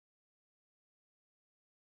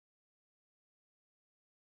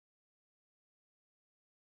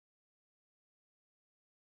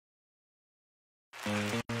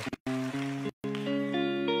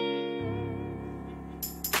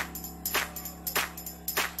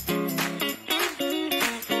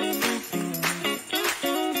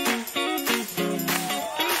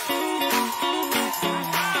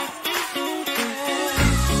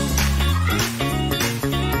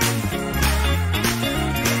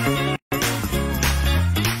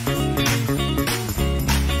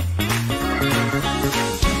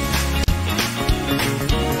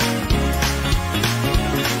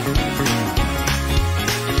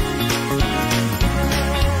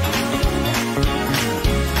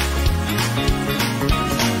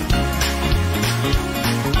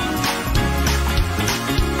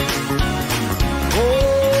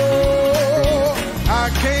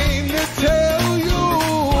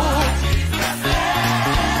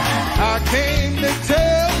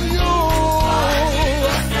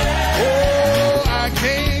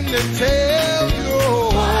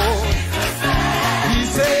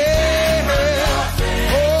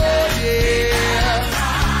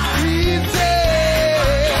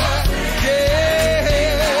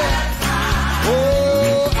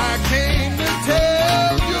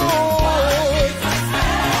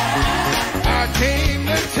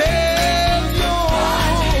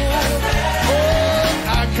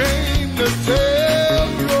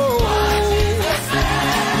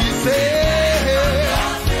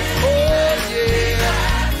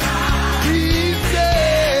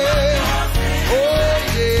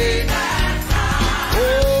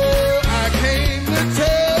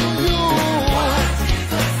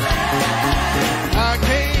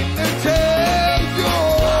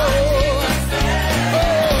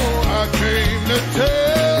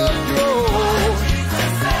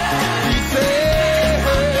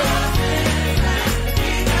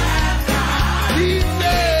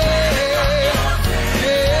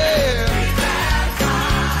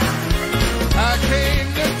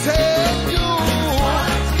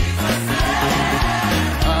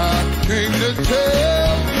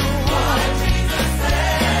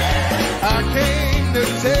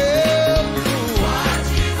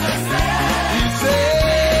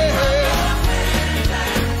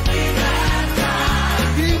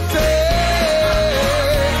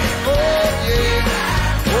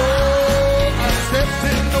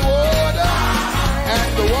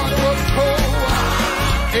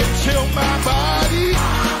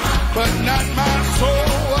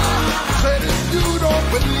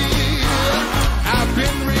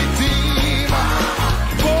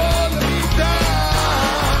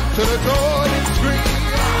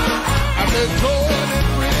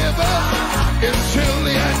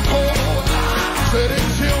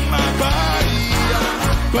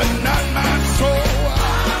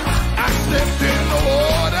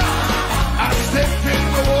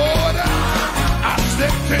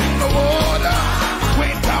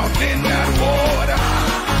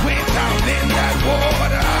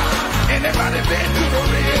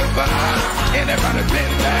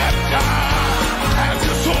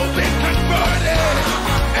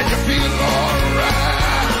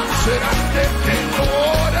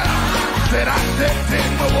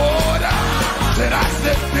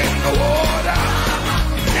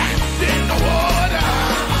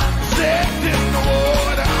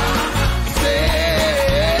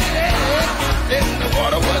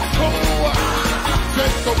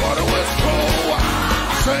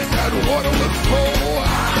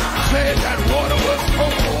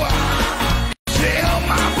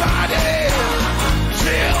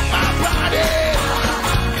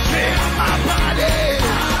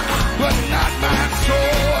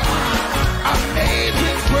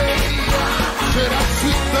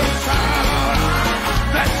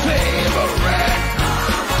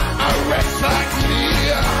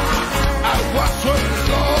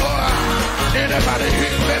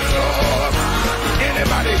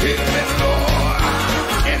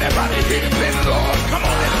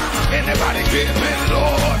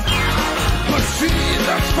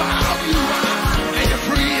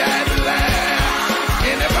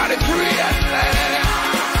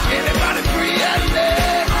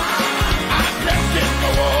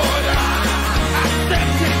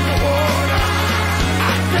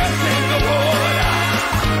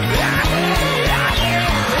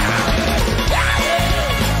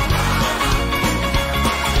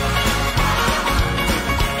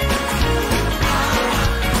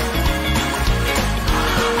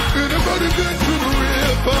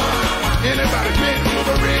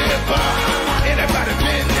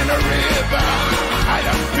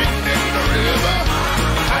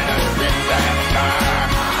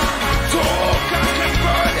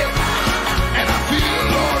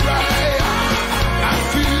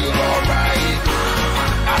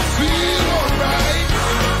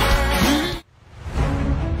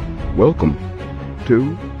Welcome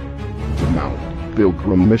to the Mount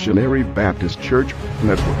Pilgrim Missionary Baptist Church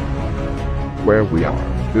Network, where we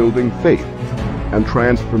are building faith and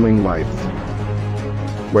transforming lives,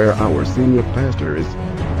 where our senior pastor is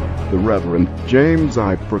the Reverend James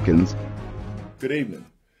I. Perkins. Good evening,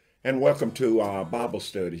 and welcome to our Bible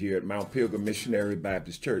study here at Mount Pilgrim Missionary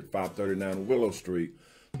Baptist Church, 539 Willow Street,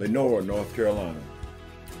 Lenore, North Carolina.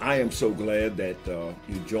 I am so glad that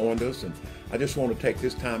you joined us, and I just want to take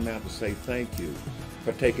this time out to say thank you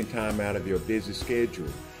for taking time out of your busy schedule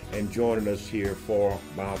and joining us here for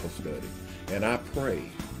Bible study. And I pray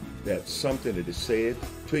that something that is said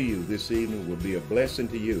to you this evening will be a blessing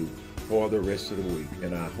to you for the rest of the week.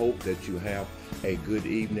 And I hope that you have a good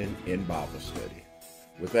evening in Bible study.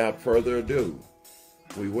 Without further ado,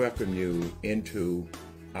 we welcome you into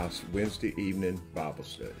our Wednesday evening Bible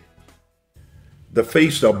study. The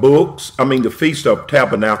Feast of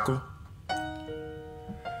Tabernacle.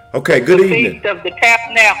 Okay, good evening. Feast of the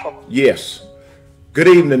Tabernacle. Yes. Good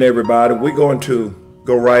evening, everybody. We're going to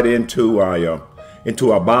go right into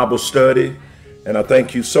our Bible study. And I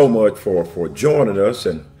thank you so much for joining us,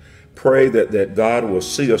 and pray that God will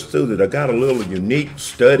see us through that. I got a little unique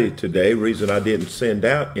study today. Reason I didn't send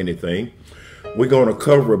out anything. We're going to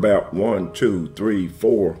cover about 5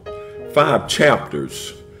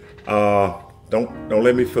 chapters. Don't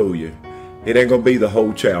let me fool you. It ain't gonna be the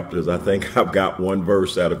whole chapters. I think I've got one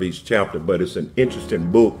verse out of each chapter, but it's an interesting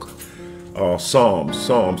book,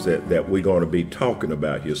 Psalms that we're going to be talking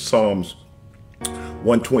about here. Psalms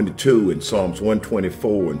 122 and Psalms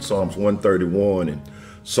 124 and Psalms 131 and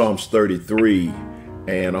Psalms 33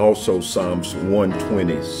 and also Psalms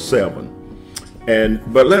 127.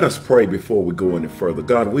 But let us pray before we go any further.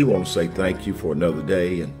 God, we want to say thank you for another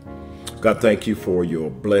day, and God, thank you for your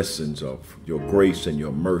blessings of your grace and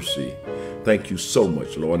your mercy. Thank you so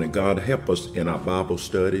much, Lord. And God, help us in our Bible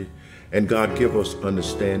study. And God, give us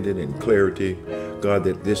understanding and clarity. God,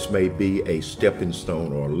 that this may be a stepping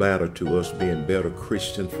stone or a ladder to us being better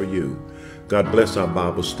Christians for you. God, bless our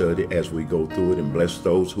Bible study as we go through it, and bless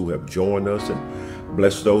those who have joined us and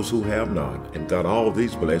bless those who have not. And God, all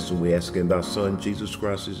these blessings we ask in thy Son, Jesus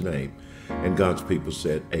Christ's name. And God's people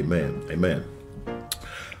said, amen. Amen.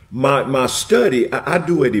 My study, I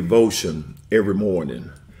do a devotion every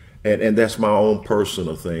morning, and that's my own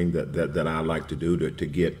personal thing that I like to do to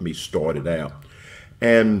get me started out.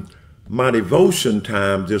 And my devotion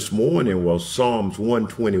time this morning was Psalms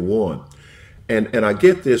 121. And I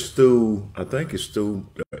get this through, I think it's through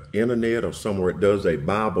the internet or somewhere. It does a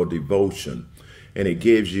Bible devotion, and it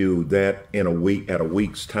gives you that in a week, at a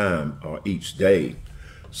week's time, each day.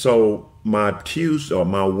 So my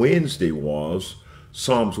Wednesday was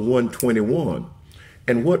Psalms 121.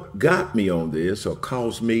 And what got me on this, or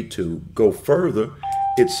caused me to go further,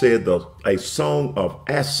 it said a song of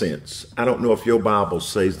ascents. I don't know if your Bible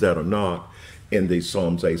says that or not in these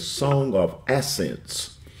Psalms, a song of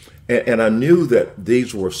ascents. And I knew that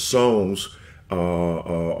these were songs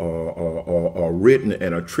are written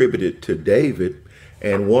and attributed to David,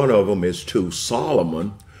 and one of them is to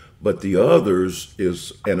Solomon, but the others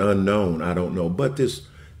is an unknown. I don't know. But this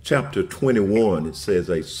chapter 21, it says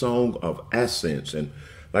a song of ascents. And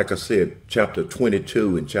like I said, chapter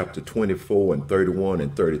 22 and chapter 24 and 31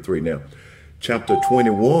 and 33. Now, chapter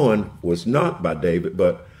 21 was not by David,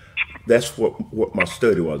 but that's what my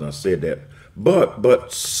study was. I said that.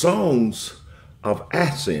 But songs of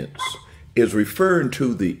ascents is referring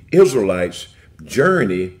to the Israelites'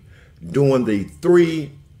 journey during the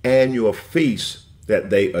 3 annual feasts that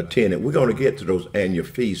they attended. We're going to get to those annual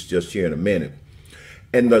feasts just here in a minute.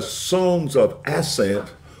 And the songs of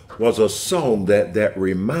ascent was a song that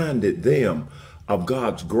reminded them of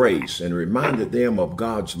God's grace, and reminded them of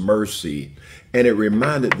God's mercy, and it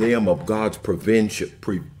reminded them of God's provisions,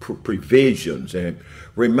 and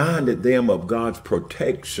reminded them of God's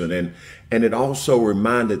protection, and it also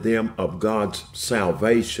reminded them of God's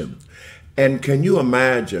salvation. And can you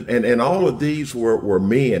imagine? And all of these were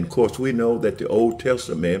men. Of course, we know that the Old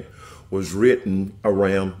Testament was written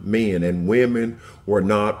around men, and women were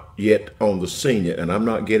not yet on the scene yet. And I'm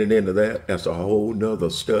not getting into that. That's a whole nother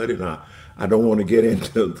study. And I don't want to get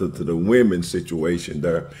into the women's situation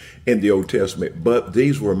there in the Old Testament. But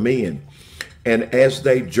these were men. And as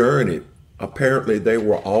they journeyed, apparently they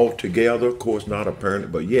were all together. Of course, not apparently,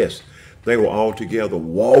 but yes, they were all together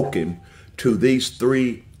walking to these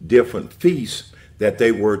 3 different feasts that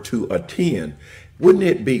they were to attend. Wouldn't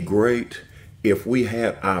it be great if we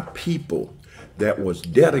had our people that was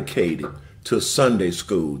dedicated to Sunday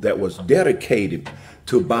school, that was dedicated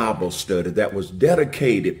to Bible study, that was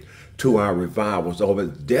dedicated to our revivals, or was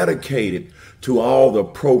dedicated to all the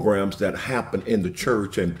programs that happen in the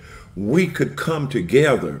church? And we could come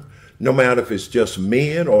together, no matter if it's just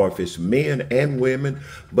men or if it's men and women,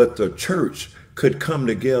 but the church could come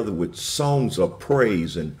together with songs of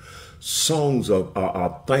praise and songs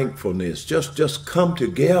of thankfulness. Just come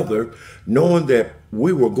together knowing that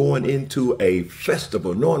we were going into a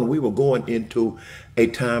festival, knowing we were going into a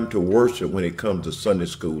time to worship when it comes to Sunday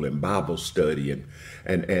school and Bible study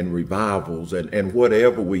and revivals and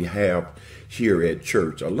whatever we have here at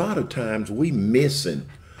church. A lot of times we missing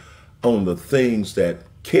on the things that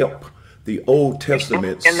kept the Old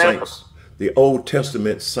Testament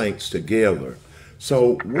saints together.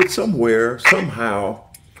 So somewhere, somehow,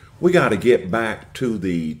 we got to get back to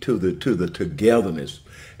the togetherness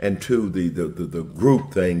and to the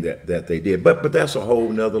group thing that they did. But that's a whole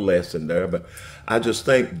nother lesson there. But I just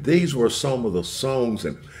think these were some of the songs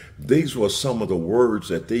and these were some of the words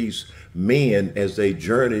that these men, as they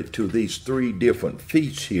journeyed to these 3 different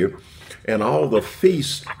feasts here, and all the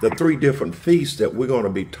feasts, the 3 different feasts that we're going to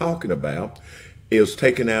be talking about is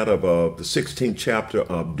taken out of the 16th chapter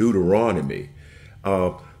of Deuteronomy.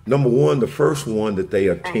 Number 1, the first one that they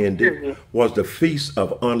attended was the Feast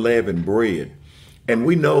of Unleavened Bread. And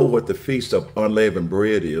we know what the Feast of Unleavened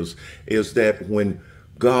Bread is that when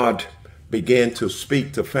God began to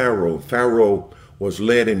speak to Pharaoh, Pharaoh was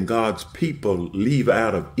letting God's people leave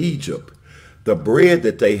out of Egypt. The bread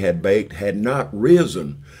that they had baked had not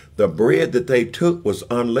risen. The bread that they took was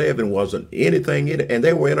unleavened, wasn't anything in it, and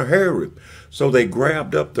they were in a hurry. So they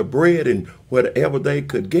grabbed up the bread and whatever they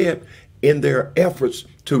could get in their efforts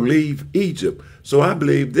to leave Egypt. So I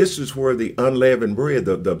believe this is where the unleavened bread,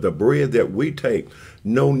 the bread that we take,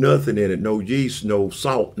 no nothing in it, no yeast, no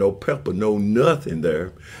salt, no pepper, no nothing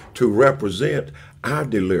there to represent our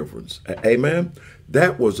deliverance. Amen.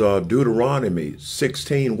 That was Deuteronomy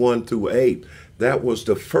 16, 1 through 8. That was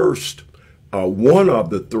the first one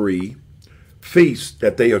of the 3 feasts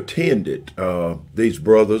that they attended. These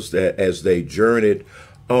brothers, that as they journeyed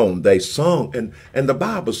on, they sung, and the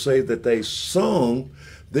Bible says that they sung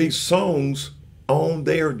these songs on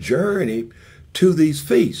their journey to these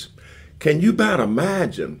feasts. Can you about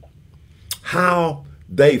imagine how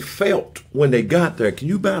they felt when they got there? Can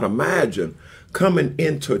you about imagine coming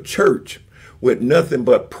into church with nothing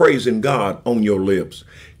but praising God on your lips?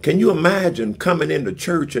 Can you imagine coming into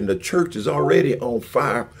church and the church is already on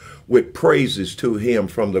fire with praises to him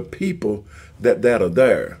from the people that are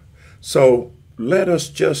there? So let us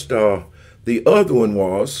just, the other one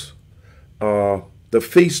was the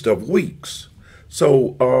Feast of Weeks.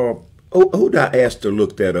 So who did I ask to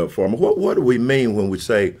look that up for me? What do we mean when we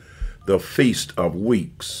say the Feast of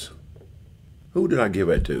Weeks? Who did I give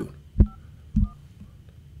that to?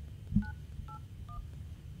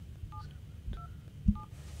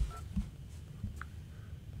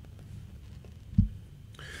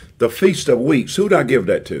 The Feast of Weeks. Who did I give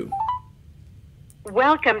that to?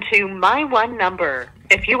 Welcome to My One Number.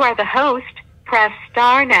 If you are the host, press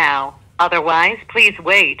star now. Otherwise, please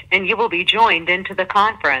wait and you will be joined into the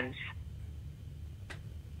conference.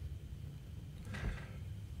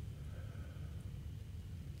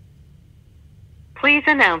 Please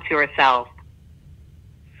announce yourself.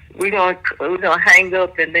 We're gonna hang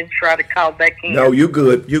up and then try to call back in. No, you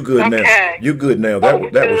good. You good now. You good now.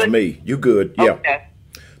 That was me. You good. Yeah. Okay.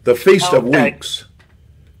 The Feast of Weeks.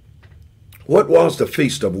 What was the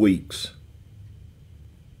Feast of Weeks?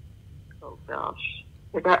 Oh gosh.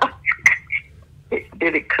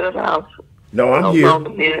 Did it cut off? No, I'm here. Hold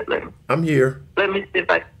on a minute. I'm here. Let me see if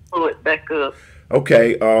I can pull it back up.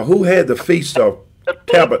 Okay. Who had the Feast of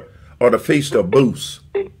Tabot or the Feast of Booths?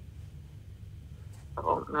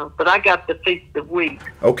 Oh no, but I got the Feast of Weeks.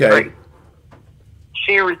 Okay. Right.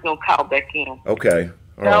 Sherry's gonna call back in. Okay.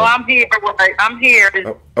 All No, right. I'm here. I'm here.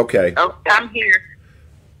 Oh, okay. Oh, I'm here.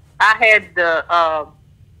 I had the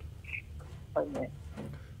wait a minute.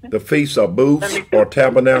 The Feast of Booths or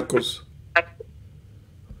Tabernacles.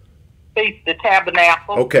 Feast of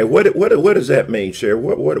Tabernacle. Okay. What does that mean, Sherry?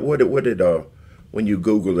 What did when you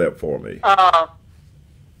Google that for me?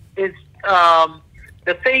 It's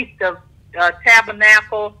the Feast of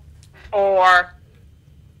Tabernacle, or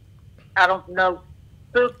I don't know,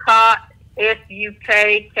 Sukkot,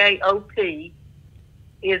 Sukkot,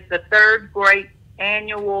 is the third great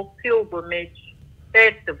annual pilgrimage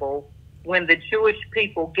festival when the Jewish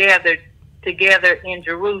people gathered together in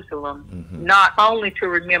Jerusalem, not only to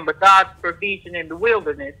remember God's provision in the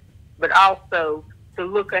wilderness, but also to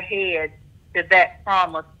look ahead to that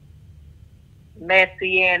promised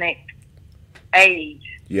messianic age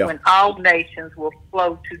when all nations will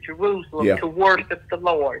flow to Jerusalem to worship the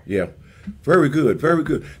Lord. Yeah. Very good. Very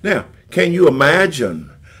good. Now, can you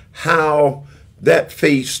imagine how that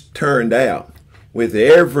feast turned out with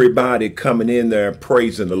everybody coming in there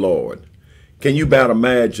praising the Lord. Can you about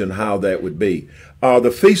imagine how that would be?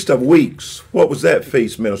 The Feast of Weeks. What was that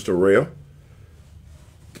feast, Minister Rail?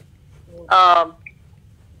 It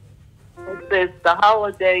says the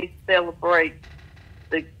holidays celebrate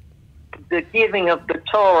the giving of the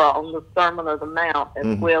Torah on the Sermon of the Mount,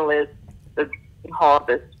 as well as the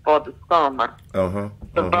harvest for the summer.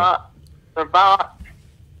 Shavuot, Shavuot,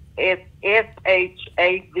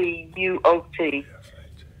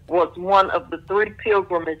 was one of the 3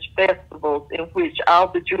 pilgrimage festivals in which all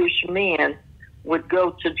the Jewish men would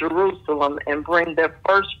go to Jerusalem and bring their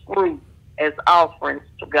first fruit as offerings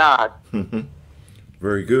to God.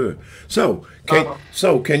 Very good. So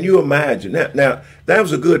can you imagine that? Now, that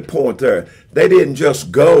was a good point there. They didn't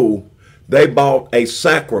just go, they bought a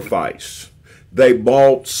sacrifice. They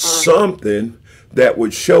bought something that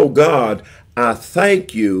would show God, I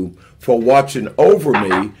thank you for watching over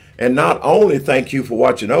me. And not only thank you for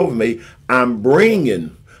watching over me, I'm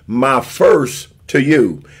bringing my first to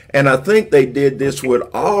you. And I think they did this with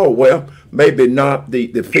all, well, maybe not the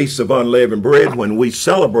Feast of Unleavened Bread when we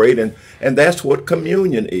celebrate, and that's what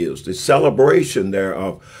communion is, the celebration there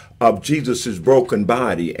of Jesus' broken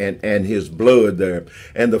body and his blood there.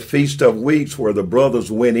 And the Feast of Weeks where the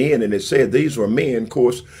brothers went in and it said these were men. Of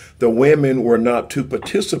course, the women were not to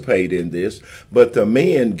participate in this, but the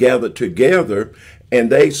men gathered together and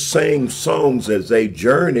they sang songs as they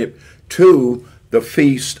journeyed to the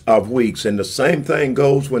Feast of Weeks. And the same thing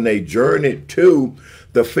goes when they journeyed to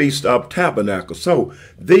the Feast of Tabernacles. So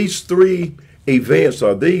these 3 events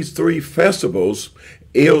or these 3 festivals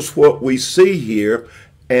is what we see here,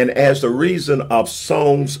 and as the reason of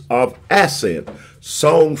songs of ascent,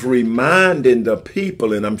 songs reminding the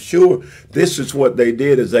people, and I'm sure this is what they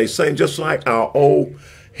did as they sang, just like our old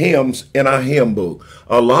hymns in our hymn book.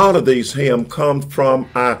 A lot of these hymns come from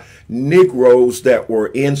our Negroes that were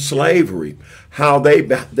in slavery, how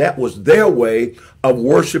that was their way of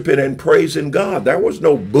worshiping and praising God. There was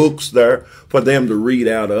no books there for them to read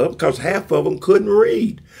out of because half of them couldn't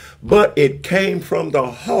read. But it came from the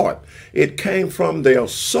heart. It came from their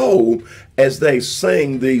soul as they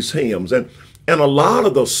sang these hymns. And a lot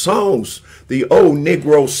of the songs, the old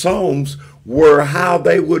Negro songs, were how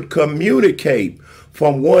they would communicate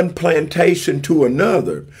from one plantation to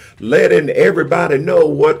another, letting everybody know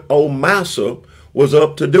what old Massa was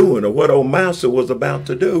up to doing or what old Massa was about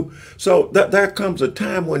to do. So there comes a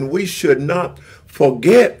time when we should not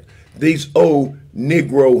forget these old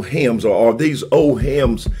Negro hymns or these old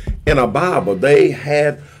hymns in a Bible. They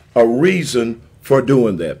had a reason for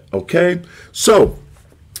doing that, okay? So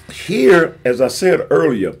here, as I said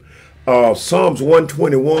earlier, Psalms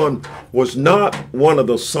 121 was not one of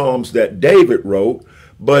the Psalms that David wrote,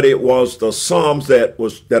 but it was the Psalms that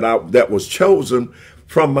was chosen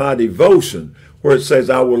from my devotion, where it says,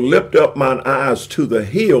 I will lift up mine eyes to the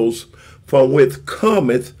hills from which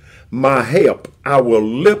cometh my help. I will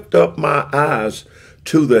lift up my eyes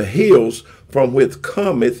to the hills from which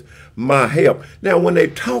cometh my help. Now, when they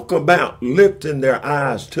talk about lifting their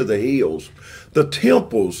eyes to the hills, the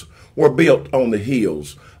temples were built on the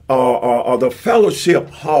hills. The fellowship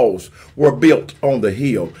halls were built on the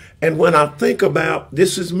hill. And when I think about,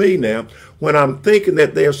 this is me now, when I'm thinking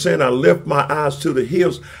that they're saying I lift my eyes to the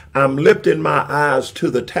hills, I'm lifting my eyes to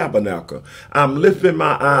the tabernacle. I'm lifting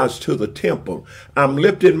my eyes to the temple. I'm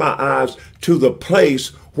lifting my eyes to the place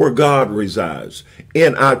where God resides,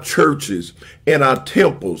 in our churches, in our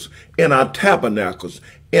temples, in our tabernacles,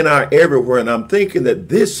 in our everywhere. And I'm thinking that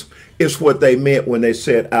this is what they meant when they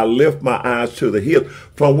said, I lift my eyes to the hill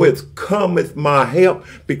from which cometh my help,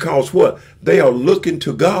 because what? They are looking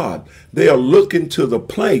to God. They are looking to the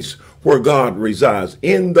place where God resides,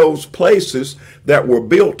 in those places that were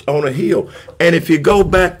built on a hill. And if you go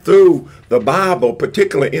back through the Bible,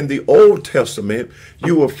 particularly in the Old Testament,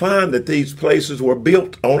 you will find that these places were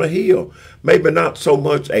built on a hill. Maybe not so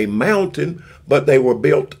much a mountain, but they were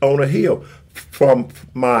built on a hill. From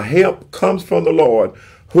my help comes from the Lord,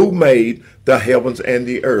 who made the heavens and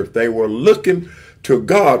the earth. They were looking to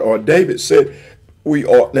God, or David said, we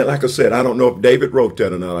ought. Now, like I said, I don't know if David wrote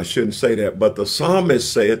that or not. I shouldn't say that. But the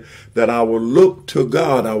psalmist said that I will look to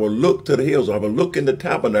God. I will look to the hills. I will look in the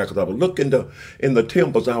tabernacles. I will look in the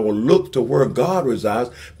temples. I will look to where God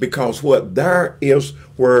resides, because what? There is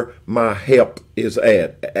where my help is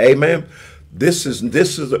at. Amen. This is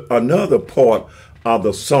another part of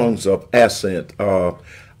the songs of ascent.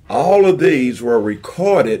 All of these were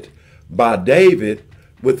recorded by David,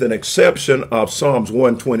 with an exception of Psalms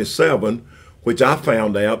 127, which I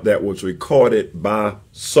found out that was recorded by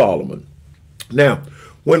Solomon. Now,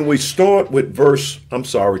 when we start with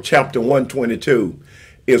chapter 122,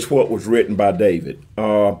 is what was written by David.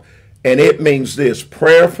 And it means this: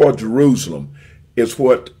 prayer for Jerusalem is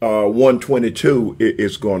what 122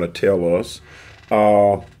 is going to tell us.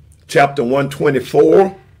 Chapter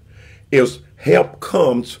 124 is help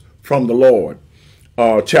comes from the Lord.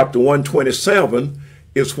 Chapter 127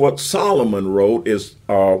 is what Solomon wrote, is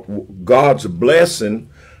God's blessing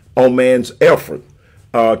on man's effort.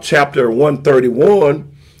 Chapter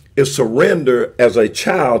 131 is surrender as a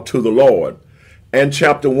child to the Lord. And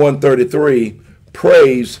chapter 133,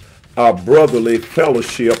 praise our brotherly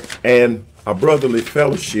fellowship and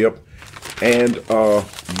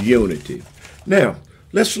unity. Now,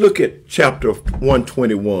 let's look at chapter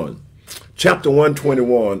 121. Chapter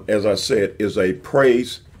 121, as I said, is a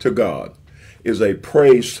praise to God, is a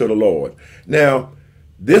praise to the Lord. Now,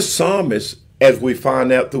 this psalmist, as we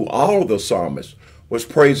find out through all the psalmists, was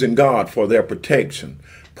praising God for their protection,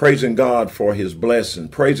 praising God for his blessing,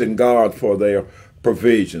 praising God for their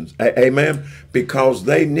provisions. Amen? Because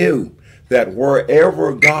they knew that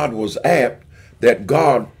wherever God was at, that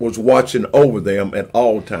God was watching over them at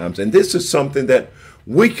all times. And this is something that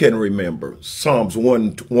we can remember. Psalms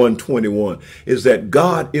 121 is that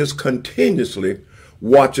God is continuously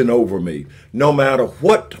watching over me. No matter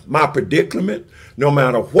what my predicament, no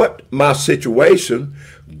matter what my situation,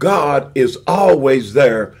 God is always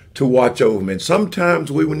there to watch over me. And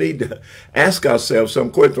sometimes we will need to ask ourselves some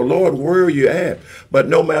question: Lord, where are you at? But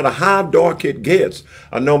no matter how dark it gets,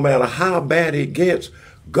 or no matter how bad it gets,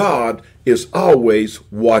 God is always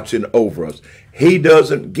watching over us. He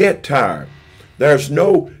doesn't get tired. There's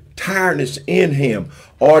no tiredness in him,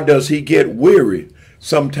 or does he get weary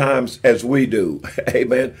sometimes as we do.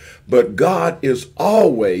 Amen. But God is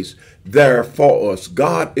always there for us.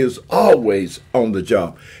 God is always on the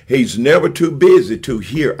job. He's never too busy to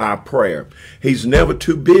hear our prayer. He's never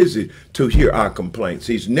too busy to hear our complaints.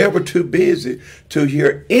 He's never too busy to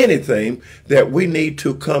hear anything that we need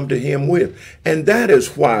to come to him with. And that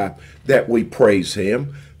is why that we praise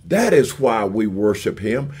him. That is why we worship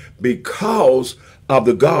him, because of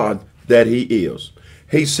the God that he is.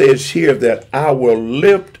 He says here that I will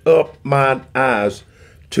lift up mine eyes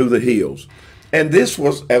to the hills. And this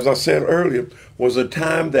was, as I said earlier, was a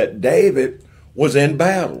time that David was in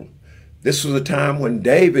battle. This was a time when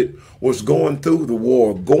David was going through the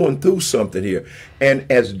war, going through something here. And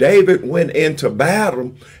as David went into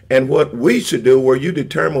battle, and what we should do, where you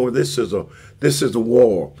determine whether this is a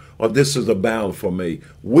war or this is a battle for me,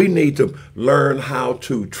 we need to learn how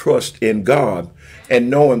to trust in God, and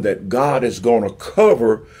knowing that God is going to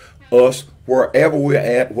cover us wherever we're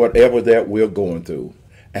at, whatever that we're going through.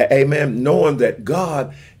 Amen. Knowing that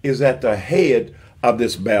God is at the head of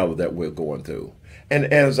this battle that we're going through. And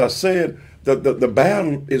as I said, the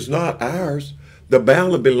battle is not ours. The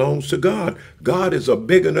battle belongs to God. God is a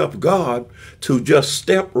big enough God to just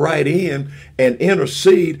step right in and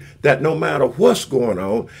intercede, that no matter what's going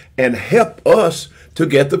on, and help us to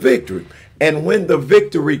get the victory. And when the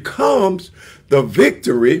victory comes, the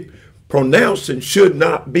victory pronouncing should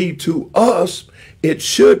not be to us, it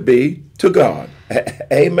should be to God.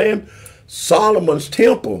 Amen. Solomon's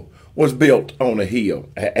temple was built on a hill.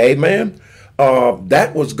 Amen.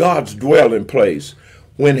 That was God's dwelling place.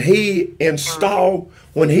 When he installed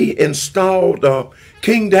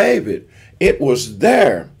King David, it was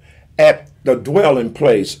there at the dwelling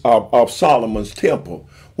place of Solomon's temple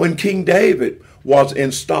when King David was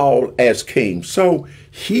installed as king. So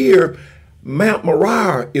here, Mount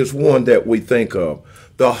Moriah is one that we think of.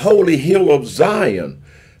 The holy hill of Zion,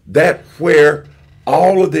 that where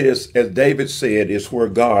all of this, as David said, is where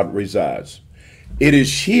God resides. It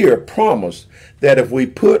is here promised that if we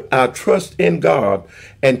put our trust in God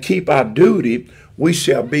and keep our duty, we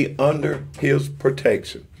shall be under his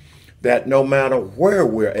protection. That no matter where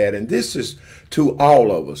we're at, and this is to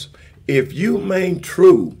all of us, if you remain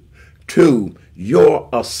true to your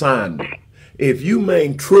assignment, if you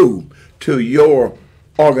remain true to your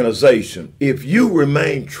organization, if you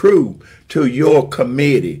remain true to your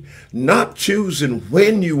committee, not choosing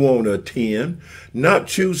when you want to attend, not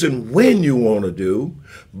choosing when you want to do,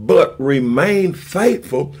 but remain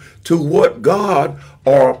faithful to what God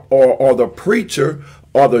or the preacher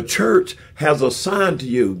or the church has assigned to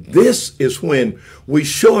you. This is when we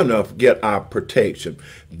sure enough get our protection.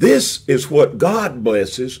 This is what God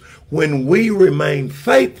blesses, when we remain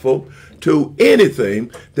faithful to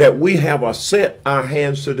anything that we have set our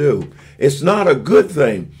hands to do. It's not a good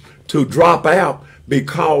thing to drop out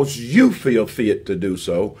because you feel fit to do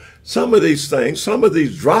so. Some of these things, some of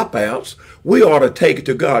these dropouts, we ought to take it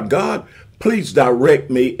to God. God, please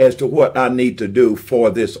direct me as to what I need to do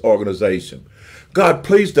for this organization. God,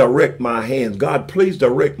 please direct my hands. God, please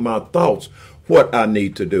direct my thoughts. what I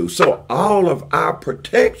need to do. So all of our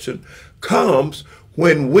protection comes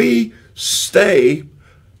when we stay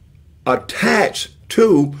attached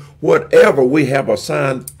to whatever we have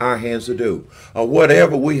assigned our hands to do, or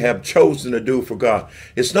whatever we have chosen to do for God.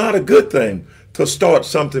 It's not a good thing to start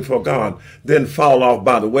something for God, then fall off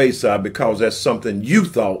by the wayside because that's something you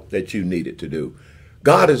thought that you needed to do.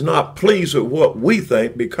 God is not pleased with what we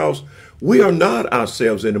think because we are not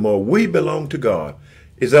ourselves anymore. We belong to God.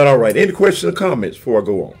 Is that all right? Any questions or comments before I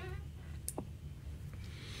go on?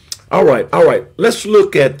 All right. Let's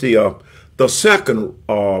look at the second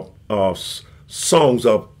songs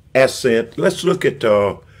of ascent. Let's look at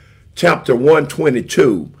chapter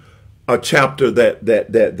 122, a chapter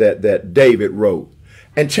that David wrote.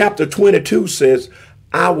 And chapter 22 says,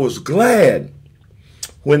 I was glad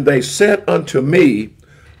when they said unto me,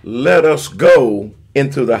 let us go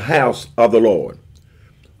into the house of the Lord.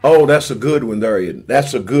 Oh, that's a good one there.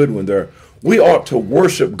 That's a good one there. We ought to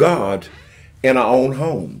worship God in our own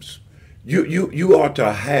homes. You ought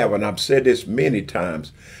to have, and I've said this many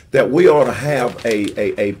times, that we ought to have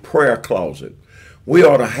a prayer closet. We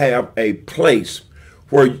ought to have a place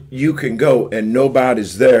where you can go and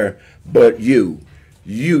nobody's there but you.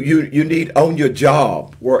 You need on your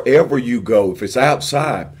job, wherever you go, if it's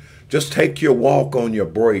outside, just take your walk on your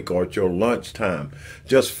break or at your lunchtime.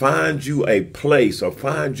 Just find you a place or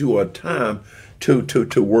find you a time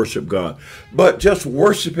to worship God. But just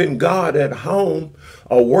worshiping God at home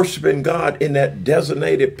or worshiping God in that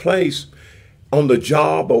designated place on the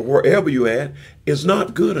job or wherever you at is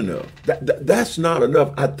not good enough. That's not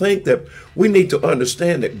enough. I think that we need to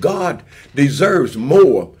understand that God deserves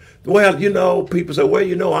more. Well, people say,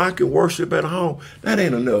 well, I can worship at home. That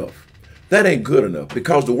ain't enough. That ain't good enough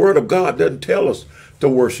because the word of God doesn't tell us to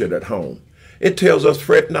worship at home. It tells us,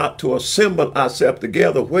 fret not to assemble ourselves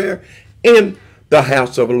together. Where? In the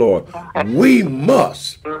house of the Lord. We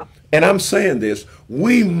must, and I'm saying this,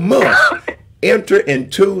 we must enter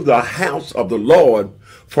into the house of the Lord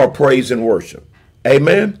for praise and worship.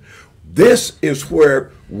 Amen. This is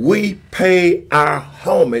where we pay our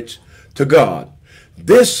homage to God.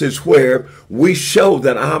 This is where we show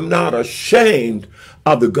that I'm not ashamed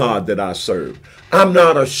of the God that I serve. I'm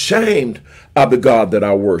not ashamed of the God that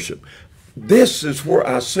I worship. This is where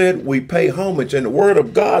I said we pay homage. And the word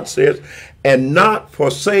of God says, and not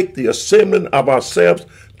forsake the assembling of ourselves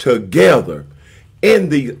together in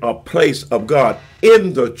the place of God.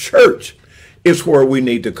 In the church is where we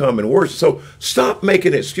need to come and worship. So stop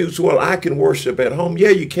making excuses. Well, I can worship at home. Yeah,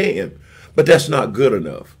 you can, but that's not good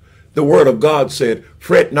enough. The word of God said,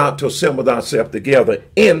 fret not to assemble thyself together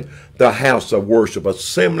in the house of worship,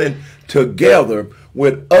 assembling together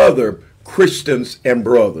with other Christians and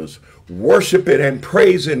brothers, worshiping and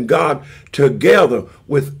praising God together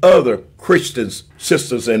with other Christians,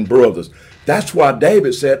 sisters, and brothers. That's why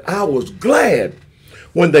David said, I was glad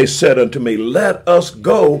when they said unto me, let us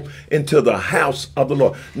go into the house of the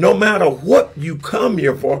Lord. No matter what you come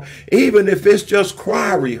here for, even if it's just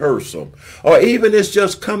choir rehearsal, or even it's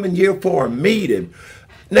just coming here for a meeting.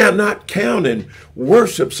 Now, not counting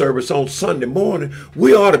worship service on Sunday morning,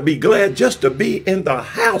 we ought to be glad just to be in the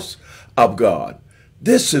house of God.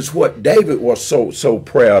 This is what David was so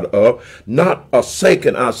proud of, not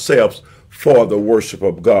forsaking ourselves for the worship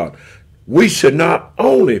of God. We should not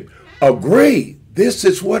only agree, this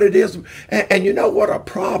is what it is. And you know what a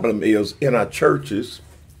problem is in our churches?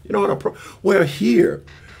 You know what we're here.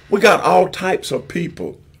 We got all types of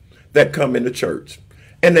people that come into church.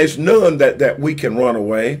 And there's none that we can run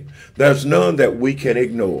away. There's none that we can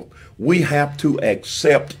ignore. We have to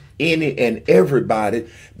accept any and everybody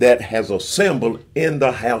that has assembled in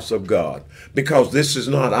the house of God. Because this is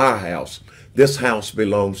not our house. This house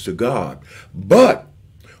belongs to God. But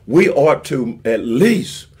we ought to at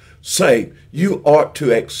least say, you ought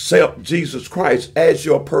to accept Jesus Christ as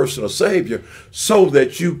your personal Savior so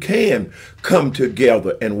that you can come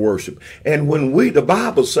together and worship. And when the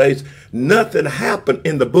Bible says nothing happened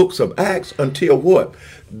in the books of Acts until what?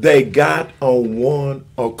 They got on one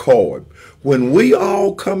accord. When we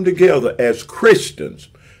all come together as Christians,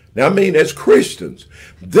 now I mean as Christians,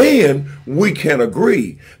 then we can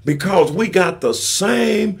agree because we got the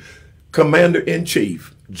same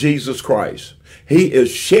commander-in-chief, Jesus Christ. He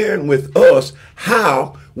is sharing with us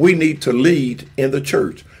how we need to lead in the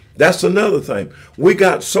church. That's another thing. We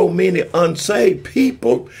got so many unsaved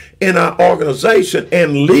people in our organization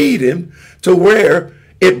and leading to where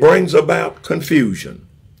it brings about confusion,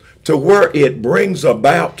 to where it brings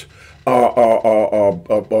about the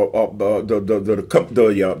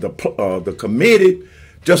committee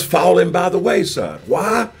just falling by the wayside.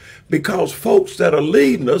 Why? Because folks that are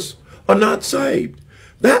leading us are not saved.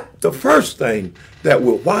 That the first thing that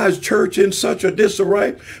will, why is church in such a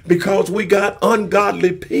disarray? Because we got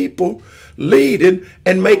ungodly people leading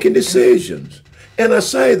and making decisions. And I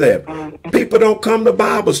say that people don't come to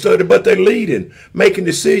Bible study, but they're leading, making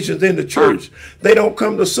decisions in the church. They don't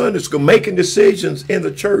come to Sunday school, making decisions in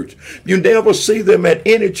the church. You never see them at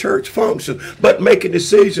any church function, but making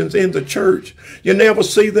decisions in the church. You never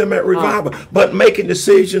see them at revival, but making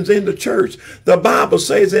decisions in the church. The Bible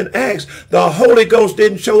says in Acts, the Holy Ghost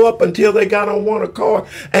didn't show up until they got on one accord.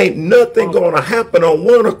 Ain't nothing going to happen on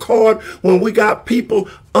one accord when we got people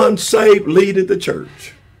unsaved leading the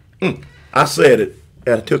church. I said it,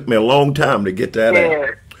 and it took me a long time to get that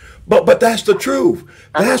out. But that's the truth.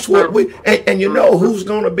 That's what we, and you know who's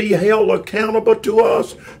going to be held accountable to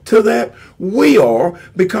us, to that? We are,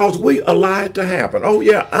 because we allow it to happen. Oh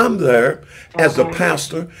yeah, I'm there as a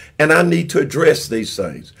pastor, and I need to address these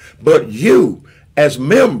things. But you, as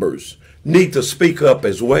members, need to speak up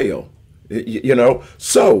as well. You know,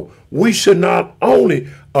 so we should not only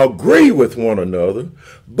agree with one another,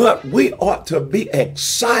 but we ought to be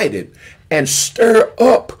excited and stir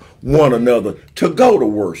up one another to go to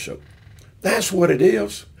worship. That's what it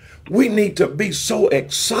is. We need to be so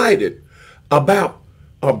excited about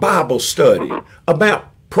a Bible study, about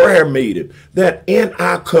prayer meeting, that in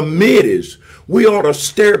our committees, we ought to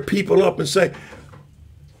stir people up and say,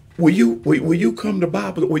 will you come to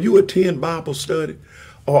Bible, will you attend Bible study?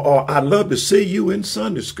 Or I'd love to see you in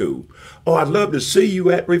Sunday school. Or I'd love to see you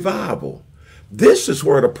at revival. This is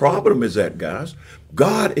where the problem is at, guys.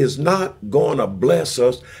 God is not going to bless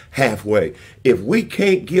us halfway. If we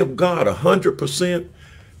can't give God 100%,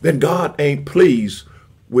 then God ain't pleased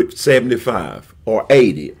with 75 or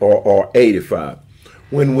 80 or 85.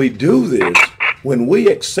 When we do this, when we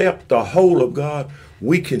accept the whole of God,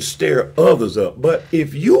 we can stir others up. But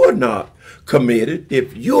if you're not committed,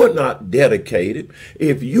 if you're not dedicated,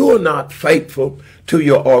 if you're not faithful to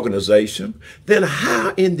your organization, then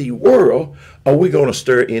how in the world are we going to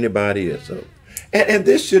stir anybody else up? And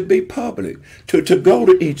this should be public, to go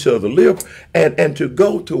to each other, live and to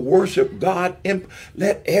go to worship God, and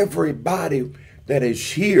let everybody that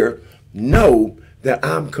is here know that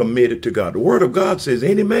I'm committed to God. The Word of God says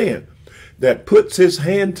any man that puts his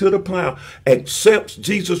hand to the plow, accepts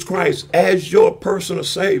Jesus Christ as your personal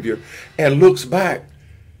Savior, and looks back,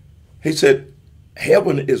 he said,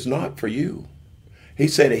 heaven is not for you. He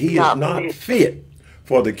said he is not fit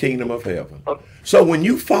for the kingdom of heaven. So when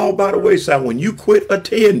you fall by the wayside, when you quit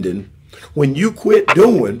attending, when you quit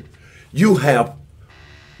doing, you have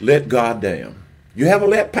let God down. You haven't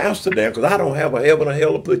let pastor down, because I don't have a heaven or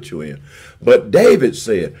hell to put you in. But David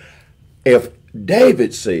said,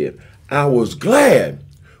 I was glad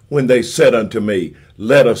when they said unto me,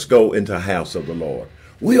 let us go into the house of the Lord.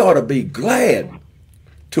 We ought to be glad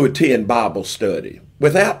to attend Bible study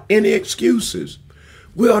without any excuses.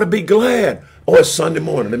 We ought to be glad. Oh, it's Sunday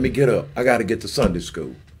morning. Let me get up. I got to get to Sunday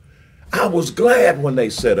school. I was glad when they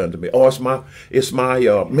said unto me, oh, it's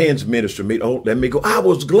my men's ministry meeting. Oh, let me go. I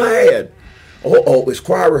was glad. Oh, it's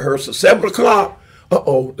choir rehearsal, 7 o'clock.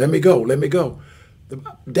 Let me go.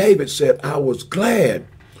 David said, I was glad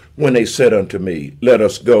when they said unto me, let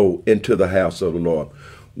us go into the house of the Lord.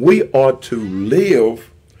 We ought to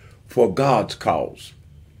live for God's cause,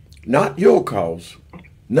 not your cause,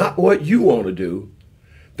 not what you want to do.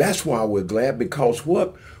 That's why we're glad, because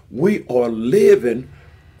what? We are living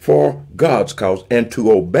for God's cause, and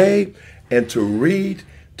to obey and to read,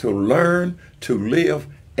 to learn, to live,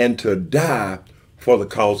 and to die for the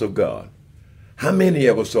cause of God. How many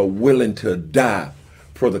of us are willing to die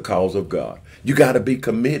for the cause of God? You got to be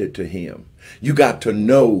committed to him. You got to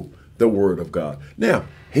know the Word of God. Now,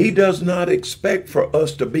 he does not expect for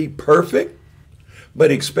us to be perfect, but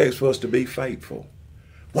he expects for us to be faithful.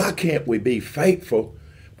 Why can't we be faithful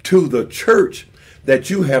to the church that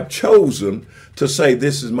you have chosen to say,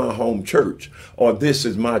 this is my home church, or this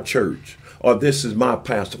is my church, or this is my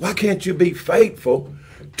pastor? Why can't you be faithful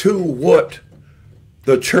to what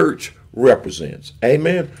the church represents?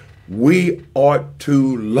 Amen. We ought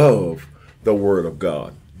to love the Word of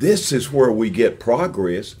God. This is where we get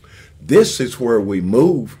progress. This is where we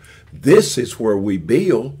move. This is where we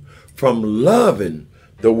build from loving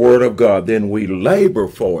the Word of God. Then we labor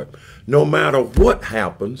for it. No matter what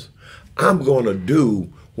happens, I'm going to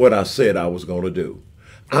do what I said I was going to do.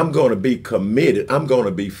 I'm going to be committed. I'm going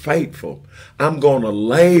to be faithful. I'm going to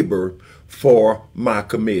labor for my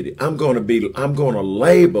committee. I'm going to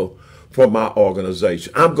labor for my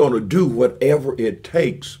organization. I'm going to do whatever it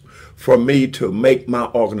takes for me to make my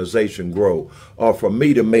organization grow, or for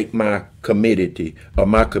me to make my committee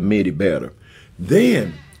better.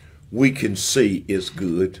 Then we can see it's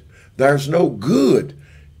good. There's no good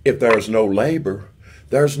if there's no labor.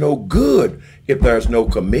 There's no good if there's no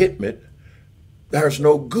commitment. There's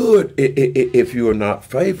no good if you are not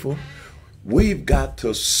faithful. We've got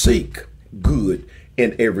to seek good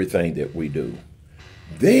in everything that we do.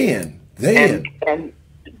 Then and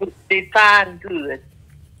define good.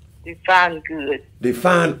 Define good.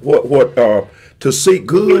 Define what to seek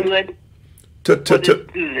good. Good.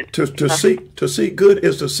 To seek good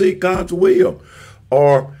is to seek God's will,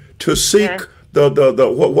 or to seek the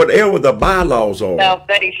whatever the bylaws are,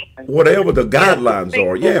 Salvation. whatever the guidelines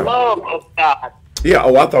are. The Yeah. love of God. Yeah.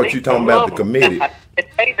 Oh, I thought you were talking about the love of committee. God.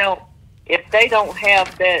 If they don't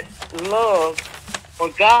have that love for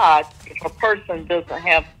God, if a person doesn't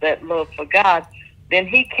have that love for God, then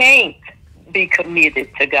he can't be committed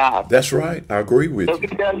to God. That's right. I agree with So you.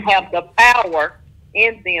 he doesn't have the power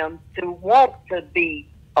in them to want to be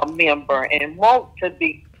a member and want to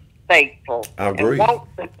be faithful. I agree. And want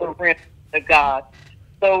to surrender to God.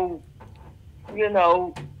 So,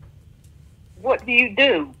 what do you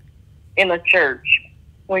do in a church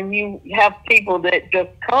when you have people that just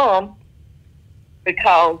come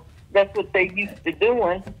because that's what they used to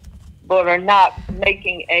doing, but are not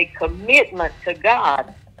making a commitment to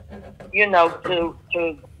God,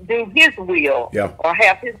 to do his will, Yeah. or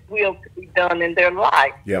have his will to be done in their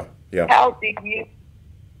life? Yeah. Yeah. How do you,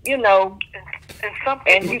 And some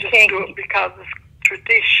people and you just can't- do it because it's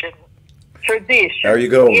tradition. tradition? There you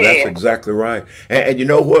go. Yeah. That's exactly right. And you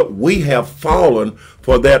know what? We have fallen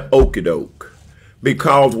for that okie doke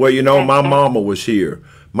because, my mama was here,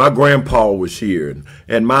 my grandpa was here,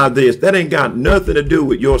 and my this. That ain't got nothing to do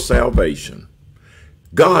with your salvation.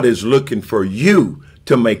 God is looking for you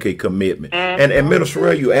to make a commitment. And Minister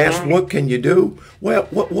Ray, you asked, what can you do? Well,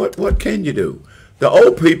 what can you do? The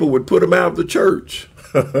old people would put them out of the church.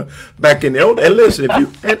 Back in the old, and listen, if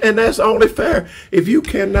you and that's only fair. If you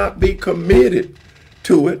cannot be committed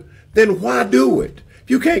to it, then why do it? If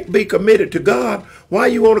you can't be committed to God, why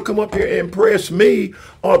you want to come up here and impress me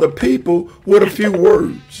or the people with a few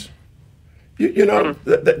words?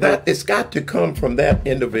 That it's got to come from that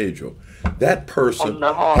individual. That person From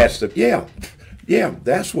the heart. has to, yeah,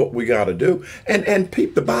 that's what we got to do. And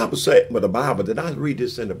the Bible say, well, the Bible, did I read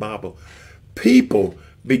this in the Bible? People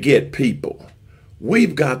beget people.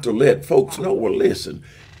 We've got to let folks know, well, listen,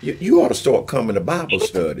 you ought to start coming to Bible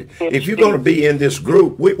study. If you're going to be in this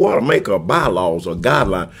group, we ought to make our bylaws or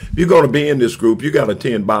guideline. If you're going to be in this group, you got to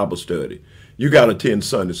attend Bible study. You got to attend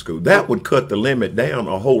Sunday school. That would cut the limit down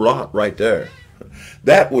a whole lot right there.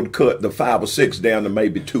 That would cut the 5 or 6 down to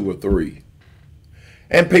maybe 2 or 3.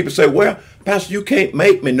 And people say, well, Pastor, you can't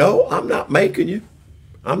make me. No, I'm not making you.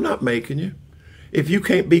 I'm not making you. If you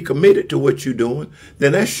can't be committed to what you're doing,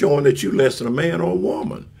 then that's showing that you're less than a man or a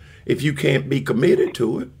woman. If you can't be committed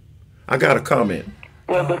to it. I got a comment.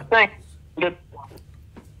 Well,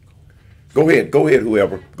 Go ahead,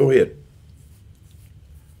 whoever. Go ahead.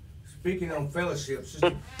 Speaking on fellowship,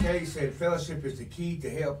 Sister Kay said fellowship is the key to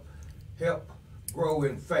help grow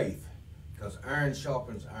in faith, because iron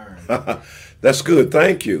sharpens iron. That's good.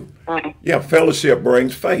 Thank you. Yeah, fellowship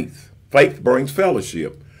brings faith. Faith brings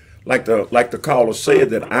fellowship. Like the caller said,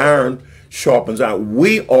 that iron sharpens iron.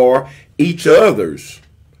 We are each other's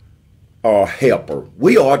helper.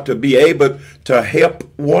 We ought to be able to help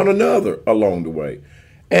one another along the way.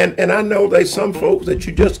 And I know there's some folks that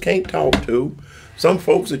you just can't talk to, some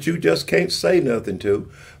folks that you just can't say nothing to.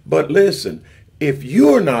 But listen, if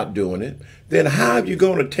you're not doing it, then how are you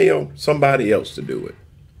going to tell somebody else to do it?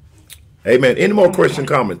 Amen. Any more question,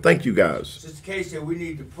 comment? Thank you, guys. Sister Kay said we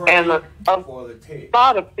need to pray And for the text. a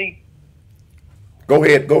lot of people, Go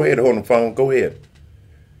ahead on the phone. Go ahead,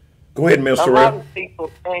 a Mr. lot Ray. of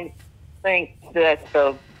people think that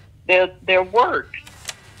their works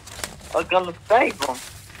are going to save them.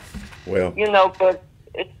 Well, But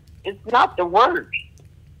it's not the works.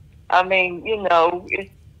 I mean,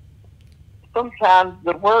 it's sometimes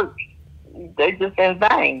the works, they just in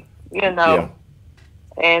vain, yeah.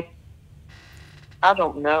 And I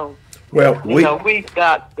don't know. Well, We've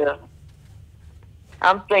got to,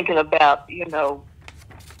 I'm thinking about,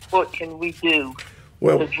 what can we do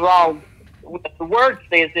to draw, the word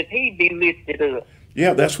says if he be lifted up,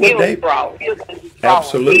 yeah, that's what he'll David. draw.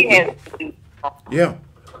 Absolutely. He has to do, Yeah,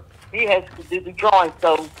 he has to do the drawing.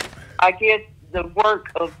 So I guess the work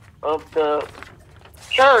of the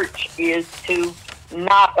church is to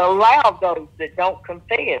not allow those that don't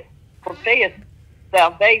profess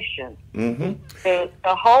salvation to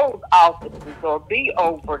hold offices or be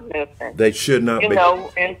over nothing. they should not be.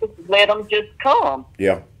 And just let them just come.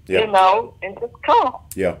 Yeah, And just come.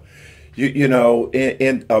 yeah.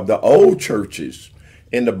 In of the old churches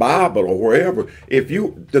in the Bible or wherever,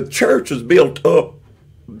 the church is built up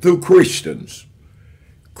through Christians.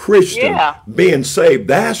 Christians being saved.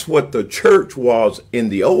 That's what the church was in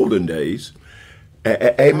the olden days.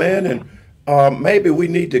 Amen. And maybe we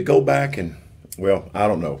need to go back and, well, I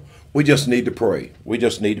don't know. We just need to pray. We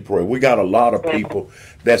just need to pray. We got a lot of people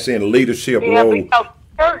that's in leadership role. Because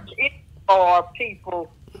church is for people,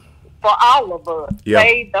 for all of us,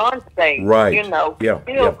 saved, unsaved. Right. You know,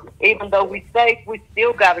 even though we saved, we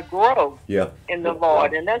still got to grow in the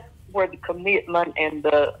Lord. And that's where the commitment and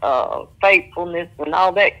the faithfulness and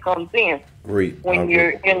all that comes in. Great. When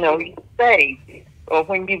you're saved, or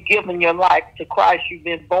when you've given your life to Christ, you've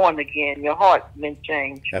been born again. Your heart's been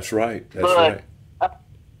changed. That's right. That's right.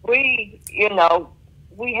 We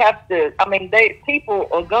have to, people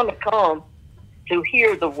are going to come to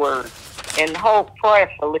hear the word and hope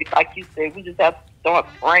prayerfully, like you said. We just have to start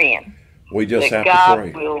praying. We just have God to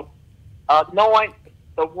pray. God will anoint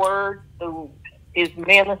the word through his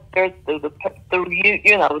ministers, through you,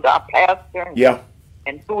 our pastor,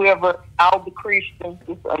 and whoever, all the Christians,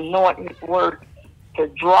 just anoint his word to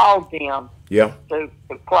draw them to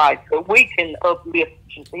Christ, so we can uplift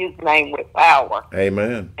his name with power.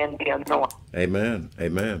 Amen. And the anointing. Amen.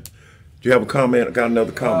 Amen. Do you have a comment? I got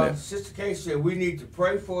another comment. Sister Kay said we need to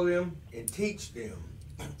pray for them and teach them.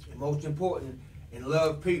 And most important, and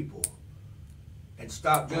love people. And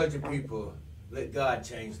stop judging people. Let God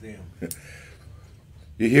change them.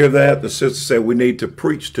 You hear that? The sister said we need to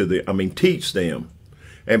teach them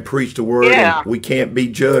and preach the word. And we can't be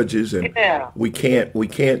judges, and we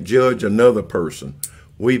can't judge another person.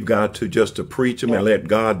 We've got to just to preach them and let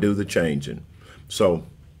God do the changing. So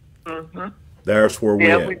there's where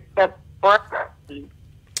we're at.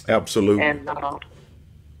 Absolutely. And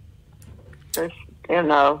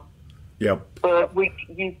but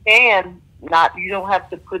you can not. You don't have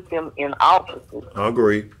to put them in offices. I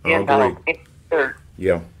agree.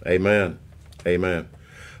 Yeah. Amen. Amen.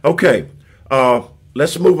 Okay.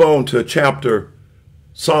 Let's move on to chapter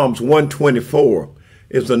Psalms 124.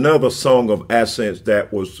 Is another song of ascents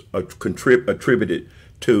that was attributed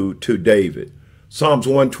to David. Psalms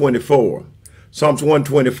 124. Psalms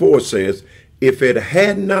 124 says, if it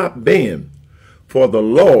had not been for the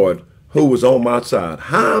Lord who was on my side.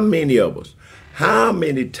 How many of us, how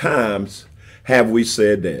many times have we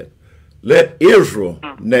said that? Let Israel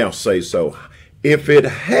now say so. If it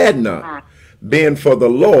had not been for the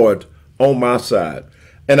Lord on my side.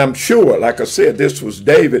 And I'm sure, like I said, this was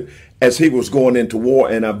David as he was going into war,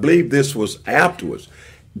 and I believe this was afterwards.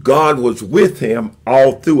 God was with him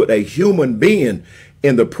all through it, a human being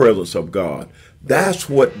in the presence of God. That's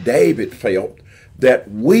what David felt, that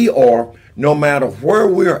we are, no matter where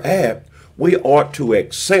we're at, we ought to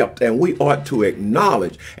accept and we ought to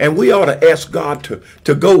acknowledge, and we ought to ask God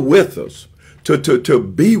to go with us, to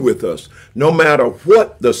be with us, no matter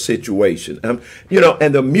what the situation. And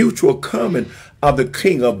the mutual coming of the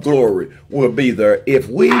King of Glory will be there if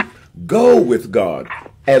we go with God,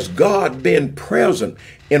 as God being present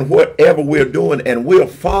in whatever we're doing, and we're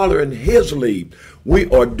following his lead. We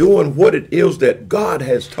are doing what it is that God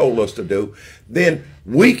has told us to do. Then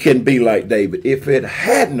we can be like David. If it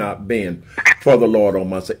had not been for the Lord on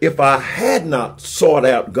my side, if I had not sought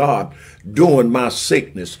out God during my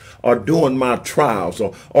sickness or during my trials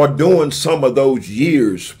or during some of those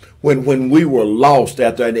years when we were lost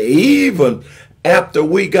after, and even after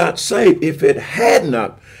we got saved, if it had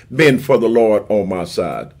not been for the Lord on my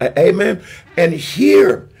side. Amen. And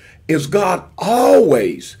here is God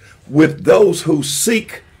always with those who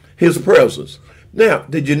seek his presence. Now,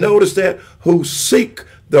 did you notice that? Who seek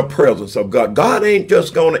the presence of God. God ain't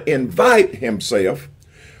just going to invite himself.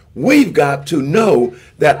 We've got to know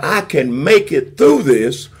that I can make it through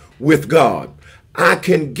this with God. I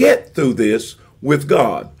can get through this with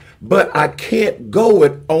God, but I can't go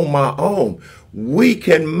it on my own. We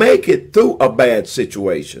can make it through a bad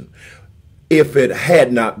situation if it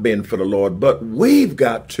had not been for the Lord, but we've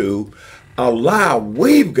got to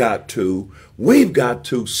we've got to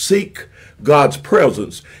seek God's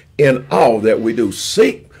presence in all that we do.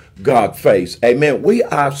 Seek God's face. Amen. We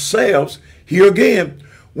ourselves, here again,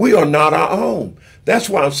 we are not our own. That's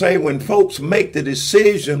why I'm saying when folks make the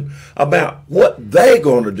decision about what they're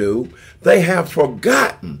going to do, they have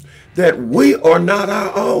forgotten that we are not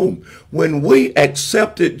our own. When we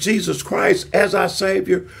accepted Jesus Christ as our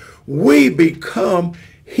Savior, we become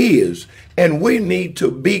his, and we need to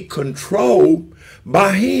be controlled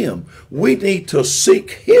by him. We need to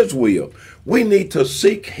seek his will. We need to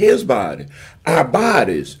seek his body. Our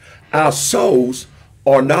bodies, our souls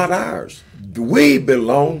are not ours. We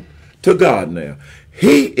belong to God now.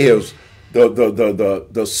 He is the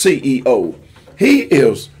CEO. He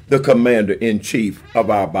is the commander-in-chief of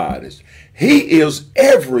our bodies. He is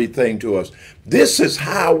everything to us. This is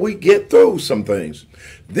how we get through some things.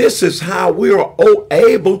 This is how we are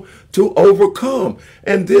able to overcome.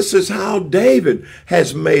 And this is how David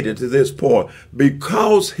has made it to this point,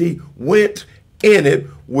 because he went in it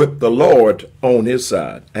with the Lord on his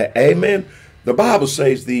side. Amen. The Bible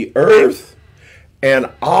says the earth and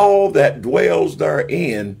all that dwells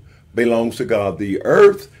therein belongs to God. The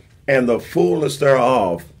earth and the fullness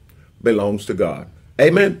thereof belongs to God.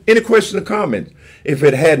 Amen. Any questions or comments? If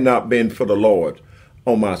it had not been for the Lord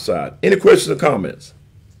on my side. Any questions or comments?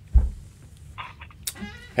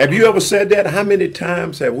 Have you ever said that? How many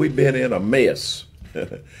times have we been in a mess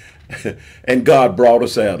and God brought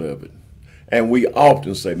us out of it? And we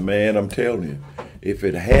often say, man, I'm telling you, if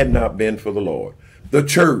it had not been for the Lord, the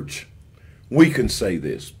church, we can say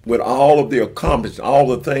this with all of the accomplishments, all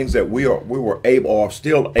the things that we were able or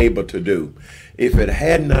still able to do. If it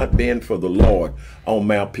had not been for the Lord on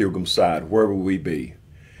Mount Pilgrim's side, where would we be?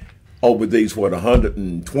 Over these,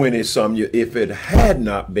 120 some years. If it had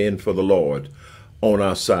not been for the Lord on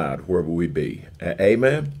our side, where would we be?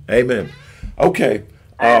 Amen. Amen. Okay.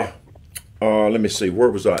 Let me see. Where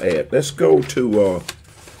was I at? Let's go to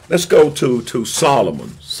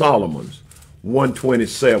Solomon. Solomon's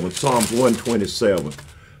 127. Psalms 127.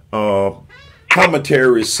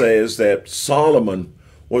 Commentary says that Solomon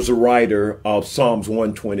was a writer of Psalms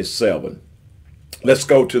 127. Let's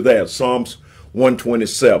go to that. Psalms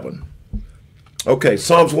 127. Okay,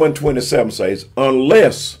 Psalms 127 says,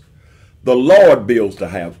 unless the Lord builds the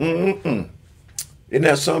house. Isn't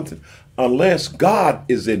that something? Unless God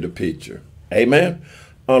is in the picture. Amen.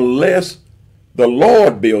 Unless the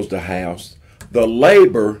Lord builds the house, the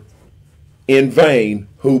labor in vain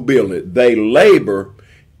who build it. They labor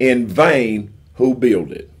in vain who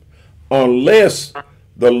build it. Unless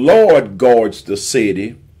the Lord guards the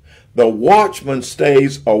city, the watchman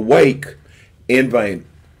stays awake in vain.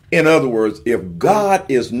 In other words, if God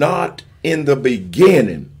is not in the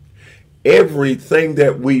beginning, everything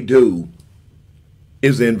that we do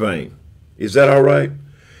is in vain. Is that all right?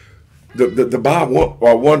 The Bible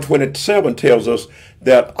 127 tells us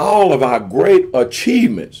that all of our great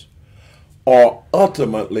achievements are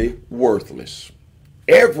ultimately worthless.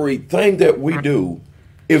 Everything that we do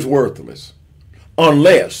is worthless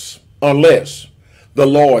unless the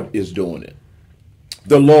Lord is doing it.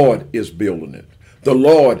 The Lord is building it. The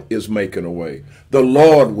Lord is making a way. The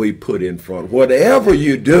Lord we put in front. Whatever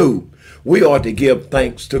you do, we ought to give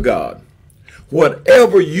thanks to God.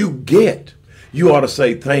 Whatever you get, you ought to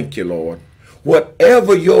say, thank you, Lord.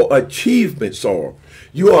 Whatever your achievements are,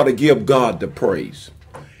 you ought to give God the praise.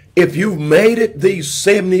 If you've made it these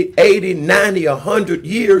 70, 80, 90, 100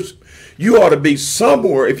 years, you ought to be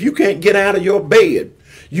somewhere. If you can't get out of your bed,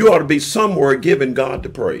 you ought to be somewhere giving God the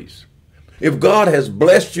praise. If God has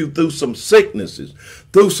blessed you through some sicknesses,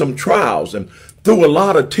 through some trials, and through a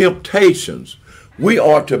lot of temptations, we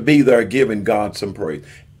ought to be there giving God some praise.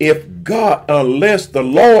 Unless the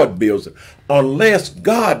Lord builds it, unless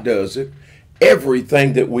God does it,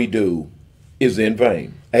 everything that we do is in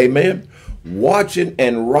vain. Amen. Watching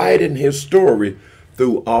and writing his story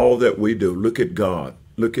through all that we do. Look at God.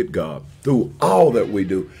 Look at God. Through all that we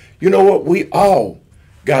do. You know what? We all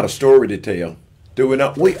got a story to tell. Do we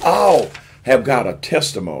not? We all have got a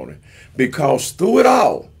testimony, because through it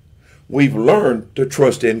all, we've learned to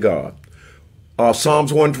trust in God.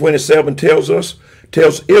 Psalms 127 tells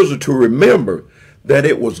Israel to remember that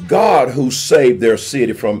it was God who saved their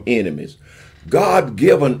city from enemies. God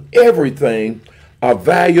given everything, our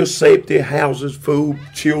value, safety, houses, food,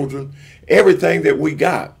 children, everything that we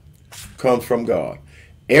got comes from God.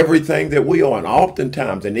 Everything that we are, and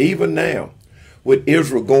oftentimes, and even now, with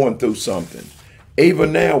Israel going through something,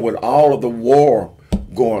 even now with all of the war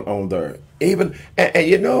going on there, and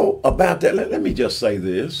you know about that, let me just say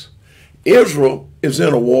this. Israel is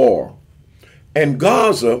in a war. And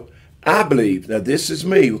Gaza, I believe, now this is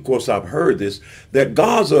me, of course I've heard this, that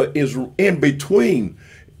Gaza is in between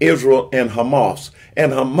Israel and Hamas.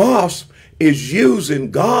 And Hamas is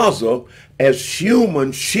using Gaza as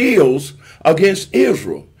human shields against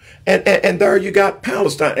Israel. And there you got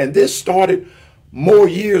Palestine. And this started more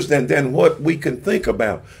years than what we can think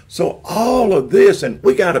about. So all of this, and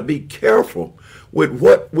we got to be careful with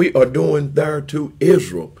what we are doing there to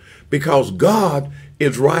Israel, because God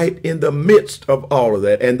is right in the midst of all of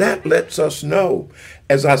that. And that lets us know,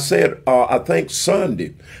 as I said, I think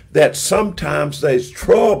Sunday, that sometimes there's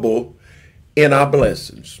trouble in our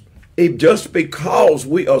blessings. Just because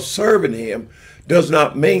we are serving him does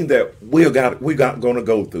not mean that we're going to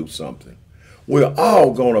go through something. We're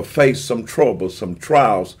all going to face some trouble, some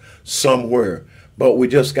trials somewhere. but we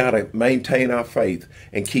just got to maintain our faith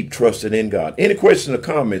and keep trusting in God. Any questions or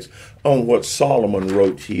comments on what Solomon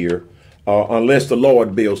wrote here? Unless the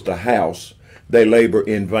Lord builds the house, they labor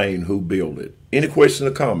in vain who build it. Any questions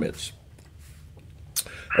or comments?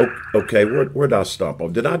 Okay, where did I stop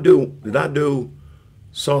off? Did I do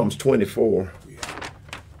Psalms 24?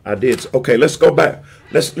 I did. Okay, let's go back.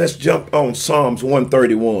 Let's jump on Psalms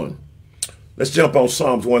 131. Let's jump on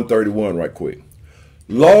Psalms 131 right quick.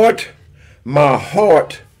 Lord, my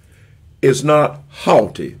heart is not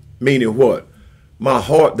haughty, meaning what? My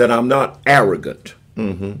heart that I'm not arrogant,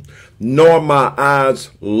 nor my eyes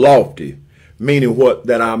lofty, meaning what?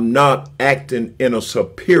 That I'm not acting in a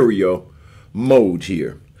superior mode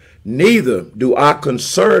here. Neither do I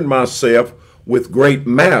concern myself with great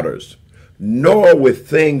matters, nor with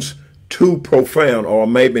things too profound, or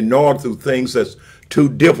maybe nor through things that's too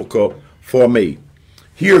difficult for me.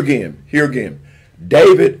 Here again,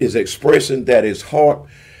 David is expressing that his heart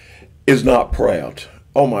is not proud.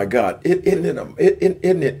 Oh my God, isn't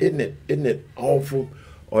it awful?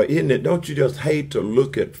 Or isn't it, don't you just hate to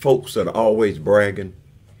look at folks that are always bragging?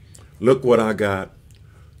 Look what I got.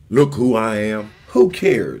 Look who I am. Who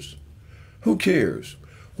cares? Who cares?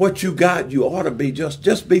 What you got, you ought to be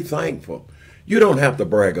just be thankful. You don't have to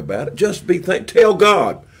brag about it. Just be thankful. Tell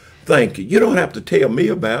God, thank you. You don't have to tell me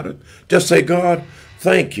about it. Just say, God,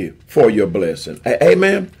 thank you for your blessing.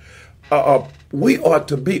 Amen. We ought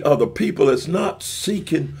to be other people that's not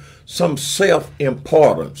seeking some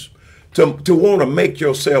self-importance. To want to make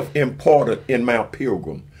yourself important in Mount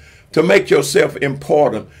Pilgrim, to make yourself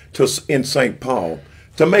important in St. Paul,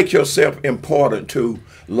 to make yourself important to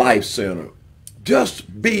Life Center.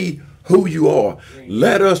 Just be who you are.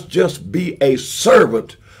 Let us just be a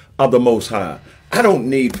servant of the Most High. I don't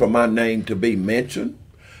need for my name to be mentioned.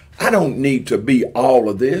 I don't need to be all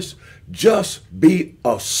of this. Just be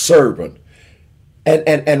a servant.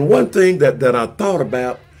 And one thing that I thought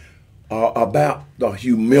about the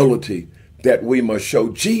humility that we must show.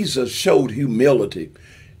 Jesus showed humility.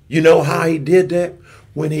 You know how he did that?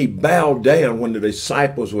 When he bowed down when the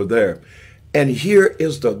disciples were there. And here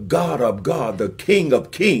is the God of God, the King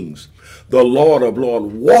of Kings, the Lord of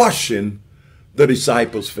Lords, washing the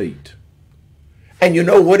disciples' feet. And you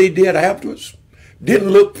know what he did afterwards?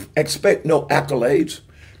 Didn't expect no accolades,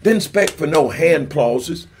 didn't expect for no hand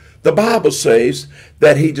applauses. The Bible says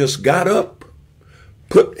that he just got up,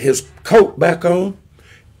 put his coat back on,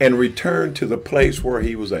 and returned to the place where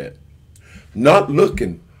he was at. Not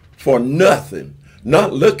looking for nothing,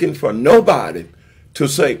 not looking for nobody to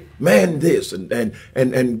say, man, this,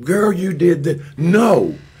 and girl, you did this.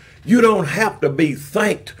 No, you don't have to be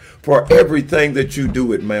thanked for everything that you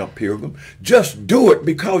do at Mount Pilgrim. Just do it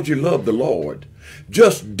because you love the Lord.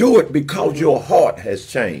 Just do it because your heart has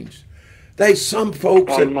changed. There's some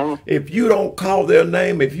folks that if you don't call their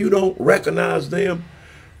name, if you don't recognize them,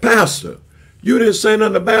 Pastor, you didn't say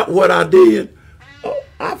nothing about what I did. Oh,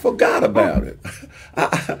 I forgot about it.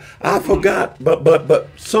 I forgot. But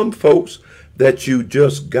some folks that you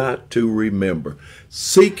just got to remember.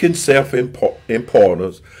 Seeking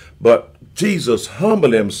self-importance, but Jesus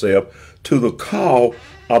humbled himself to the call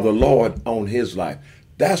of the Lord on his life.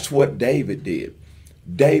 That's what David did.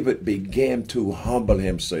 David began to humble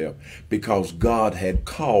himself because God had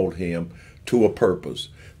called him to a purpose.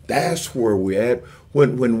 That's where we're at.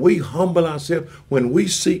 When we humble ourselves, when we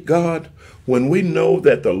seek God, when we know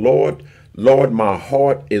that the Lord, my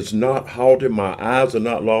heart is not haughty, my eyes are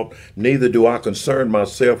not lofty, neither do I concern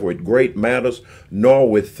myself with great matters, nor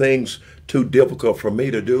with things too difficult for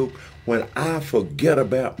me to do. When I forget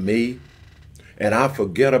about me, and I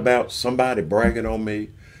forget about somebody bragging on me,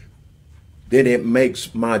 then it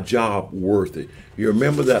makes my job worth it. You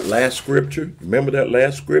remember that last scripture?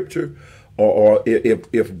 Or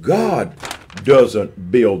if God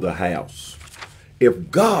doesn't build the house, if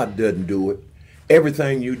God doesn't do it,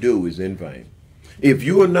 everything you do is in vain. If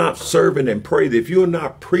you are not serving and praying, if you are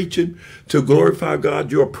not preaching to glorify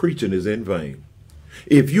God, your preaching is in vain.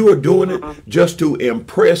 If you are doing it just to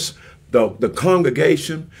impress the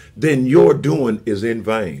congregation, then your doing is in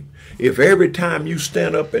vain. If every time you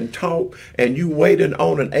stand up and talk and you waiting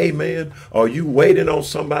on an amen, or you waiting on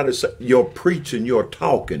somebody to say, your preaching, your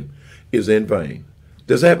talking is in vain.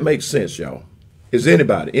 Does that make sense, y'all? Is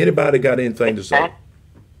anybody got anything to say?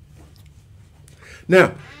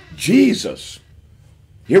 Now, Jesus,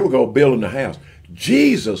 here we go building the house.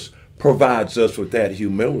 Jesus provides us with that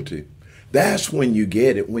humility. That's when you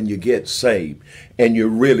get it, when you get saved and you're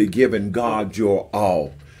really giving God your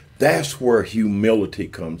all. That's where humility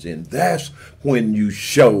comes in. That's when you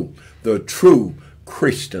show the true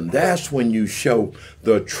Christian. That's when you show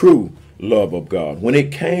the true love of God. When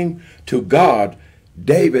it came to God,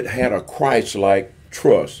 David had a Christ-like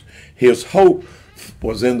trust. His hope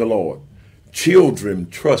was in the Lord. Children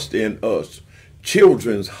trust in us.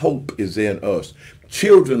 Children's hope is in us.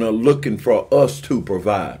 Children are looking for us to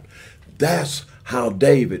provide. That's how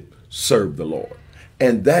David served the Lord.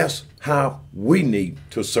 And that's how we need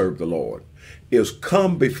to serve the Lord, is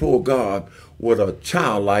come before God with a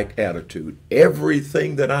childlike attitude.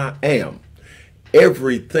 Everything that I am,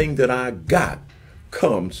 everything that I got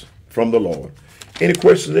comes from the Lord. Any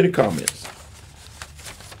questions, any comments?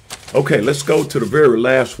 Okay, let's go to the very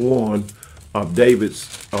last one of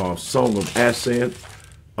David's Song of Ascent,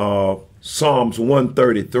 Psalms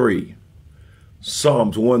 133.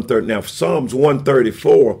 Psalms 130. Now, Psalms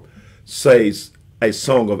 134 says a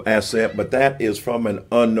Song of Ascent, but that is from an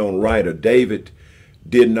unknown writer. David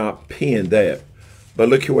did not pen that. But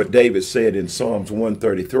look at what David said in Psalms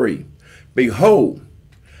 133. Behold,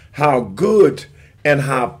 how good and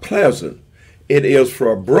how pleasant it is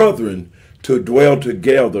for brethren to dwell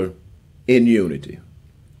together in unity.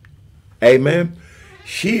 Amen.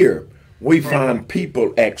 Here we find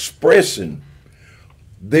people expressing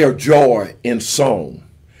their joy in song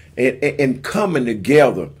and coming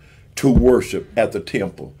together to worship at the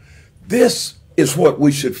temple. This is what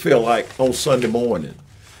we should feel like on Sunday morning.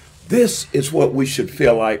 This is what we should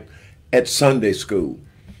feel like at Sunday school.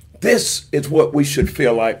 This is what we should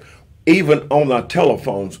feel like even on our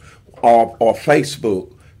telephones or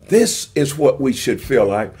Facebook. This is what we should feel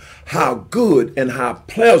like. How good and how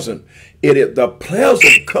pleasant it is. The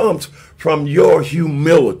pleasant comes from your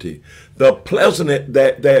humility. The pleasant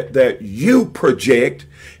that you project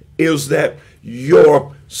is that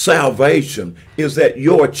your salvation, is that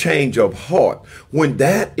your change of heart. When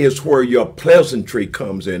that is where your pleasantry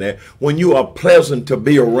comes in at, when you are pleasant to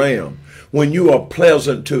be around, when you are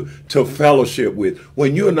pleasant to fellowship with,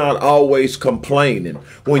 when you're not always complaining,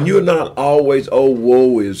 when you're not always, oh,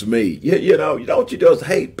 woe is me. You know, don't you just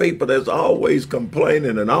hate people that's always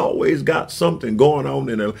complaining and always got something going on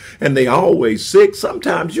in them and they always sick?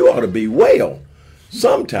 Sometimes you ought to be well.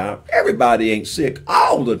 Sometimes everybody ain't sick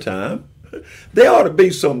all the time. There ought to be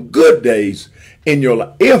some good days in your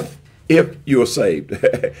life if you're saved.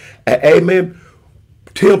 Amen.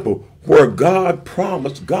 Temple, where God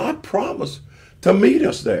promised to meet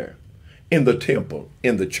us there in the temple,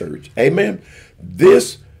 in the church. Amen.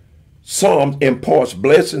 This psalm imparts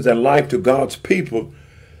blessings and life to God's people.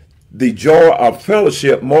 The joy of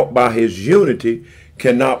fellowship marked by his unity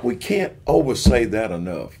we can't oversay that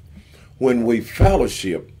enough. When we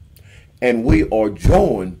fellowship and we are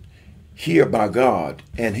joined here by God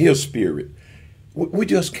and his spirit, we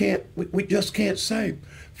just can't say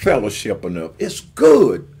fellowship enough. It's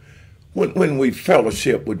good when we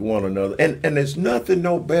fellowship with one another, and there's nothing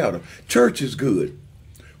no better. Church is good.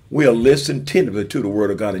 We'll listen attentively to the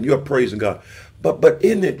word of God and you're praising God. But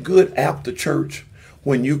isn't it good after church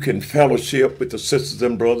when you can fellowship with the sisters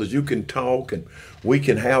and brothers? You can talk and we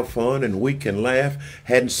can have fun and we can laugh.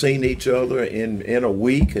 Hadn't seen each other in a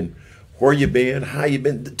week, and where you been, how you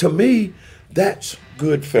been. To me, that's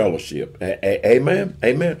good fellowship. Amen.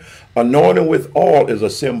 Amen. Anointing with oil is a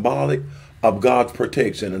symbolic of God's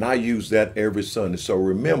protection, and I use that every Sunday. So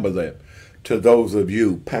remember that. To those of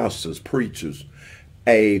you pastors, preachers,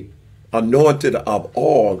 a anointed of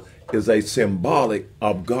oil is a symbolic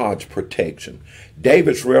of God's protection.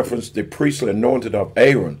 David's referenced the priestly anointed of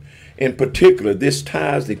Aaron. In particular, this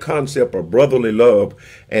ties the concept of brotherly love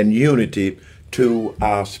and unity to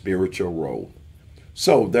our spiritual role.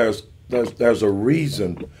 So there's a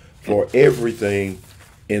reason for everything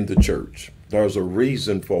in the church. There's a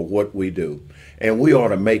reason for what we do. And we ought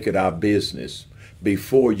to make it our business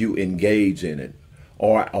before you engage in it.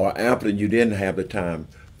 Or after you didn't have the time,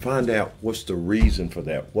 find out what's the reason for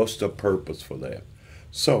that. What's the purpose for that?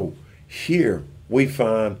 So here we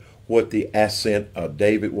find what the ascent of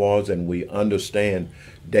David was, and we understand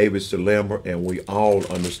David's dilemma, and we all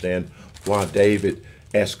understand why David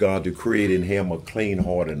asked God to create in him a clean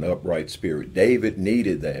heart and upright spirit. David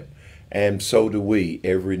needed that, and so do we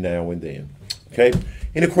every now and then. Okay?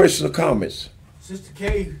 Any questions or comments? Sister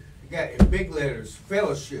Kay, you got in big letters,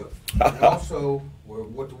 fellowship. And also,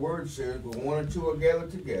 what the word says, where one or two are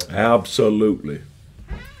gathered together. Absolutely.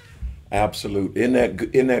 Absolutely.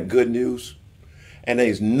 Isn't that good news? And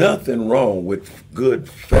there's nothing wrong with good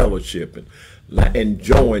fellowship and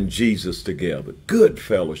enjoying Jesus together. Good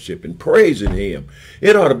fellowship and praising him.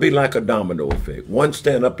 It ought to be like a domino effect. One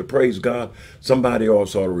stand up to praise God, somebody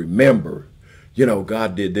else ought to remember,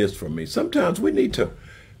 God did this for me. Sometimes we need to,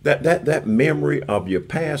 that memory of your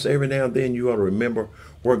past, every now and then you ought to remember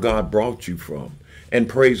where God brought you from and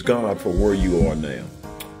praise God for where you are now.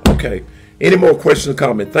 Okay. Any more questions or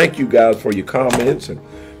comments? Thank you guys for your comments, and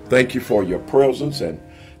thank you for your presence. And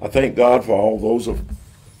I thank God for all those who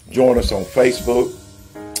join us on Facebook.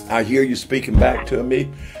 I hear you speaking back to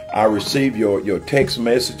me. I receive your text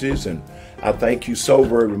messages, and I thank you so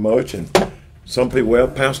very much. And some people, well,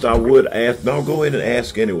 Pastor, I would ask. No, go ahead and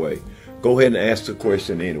ask anyway. Go ahead and ask the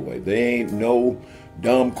question anyway. There ain't no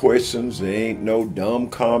dumb questions. There ain't no dumb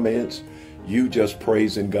comments. You just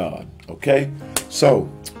praising God. Okay?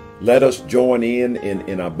 So let us join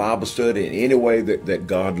in our Bible study in any way that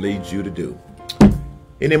God leads you to do.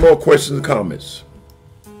 Any more questions or comments?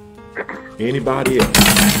 Anybody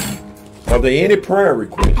else? Are there any prayer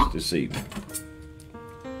requests this evening?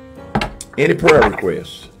 Any prayer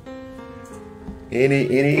requests? Any?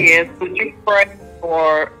 Yes, would you pray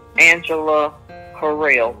for Angela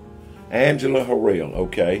Harrell? Angela Harrell,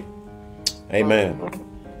 okay. Amen.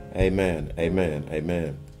 Amen. Amen.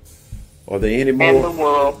 Amen. Are there any more? And the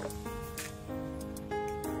world.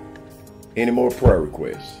 Any more prayer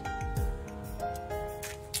requests?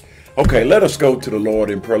 Okay, let us go to the Lord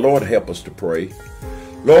in prayer. Lord, help us to pray.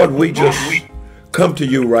 Lord, we just come to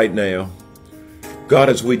you right now. God,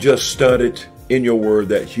 as we just studied in your word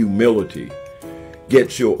that humility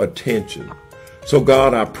gets your attention. So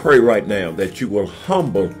God, I pray right now that you will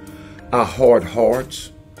humble our hard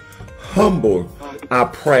hearts, humble our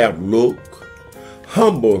proud look,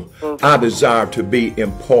 humble our desire to be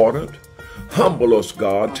important. Humble us,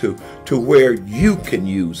 God, to where you can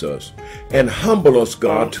use us. And humble us,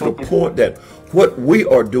 God, to the point that what we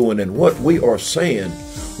are doing and what we are saying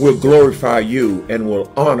will glorify you and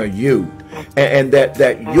will honor you. And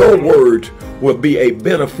that your words will be a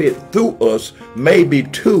benefit through us, maybe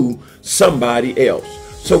to somebody else.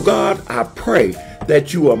 So, God, I pray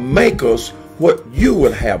that you will make us what you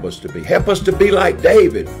will have us to be. Help us to be like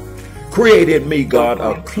David. Create in me, God,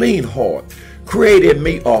 a clean heart. Create in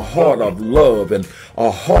me a heart of love and a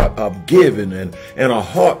heart of giving and a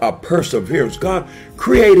heart of perseverance. God,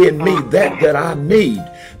 create in me that I need,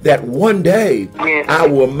 that one day I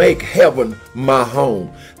will make heaven my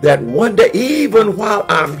home. That one day, even while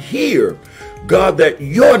I'm here, God, that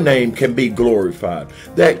your name can be glorified,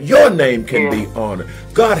 that your name can be honored.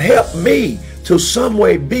 God, help me to some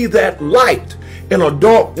way be that light in a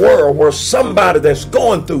dark world where somebody that's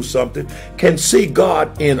going through something can see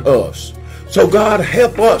God in us. So God,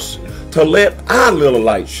 help us to let our little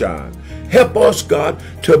light shine. Help us, God,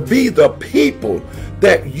 to be the people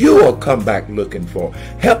that you will come back looking for.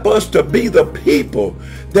 Help us to be the people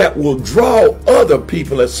that will draw other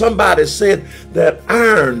people. As somebody said, that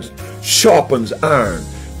iron sharpens iron.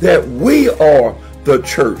 That we are the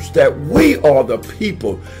church, that we are the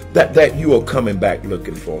people that you are coming back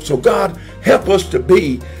looking for. So God, help us to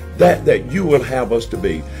be that you will have us to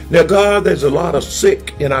be. Now, God, there's a lot of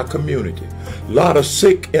sick in our community, a lot of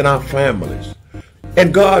sick in our families.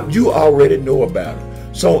 And God, you already know about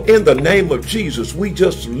it. So in the name of Jesus, we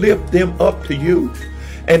just lift them up to you.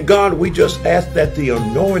 And God, we just ask that the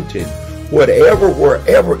anointing,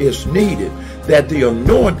 wherever is needed, that the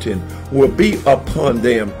anointing will be upon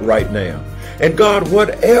them right now. And God,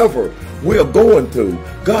 whatever we're going through,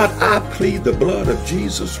 God, I plead the blood of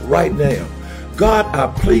Jesus right now. God, I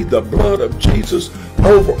plead the blood of Jesus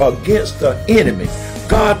over against the enemy.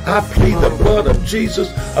 God, I plead the blood of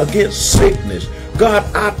Jesus against sickness. God,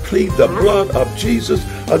 I plead the blood of Jesus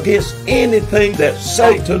against anything that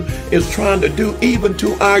Satan is trying to do, even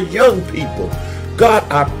to our young people. God,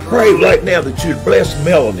 I pray right now that you'd bless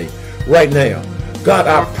Melanie right now. God,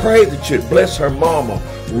 I pray that you'd bless her mama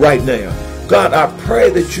right now. God, I pray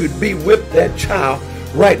that you'd be with that child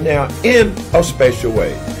right now in a special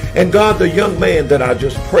way. And God, the young man that I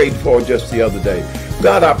just prayed for just the other day,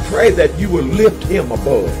 God, I pray that you will lift him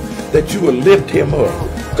above, that you will lift him up.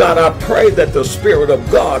 God, I pray that the Spirit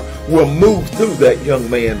of God will move through that young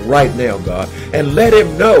man right now, God, and let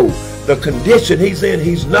him know the condition he's in.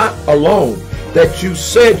 He's not alone, that you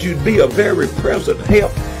said you'd be a very present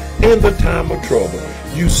help in the time of trouble.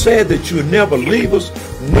 You said that you would never leave us,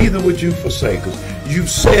 neither would you forsake us. You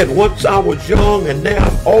said once I was young and now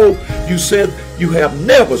I'm old, you said you have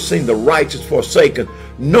never seen the righteous forsaken,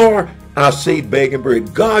 nor our seed begging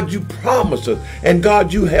bread. God, you promised us, and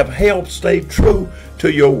God, you have held, stayed true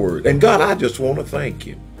to your word. And God, I just want to thank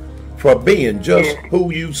you for being just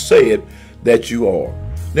who you said that you are.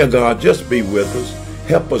 Now, God, just be with us.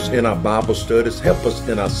 Help us in our Bible studies. Help us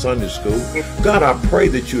in our Sunday school. God, I pray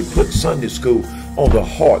that you would put Sunday school on the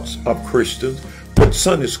hearts of Christians. Put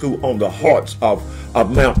Sunday school on the hearts of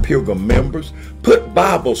Mount Pilgrim members. Put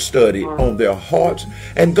Bible study on their hearts.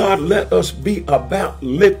 And God, let us be about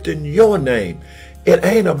lifting your name It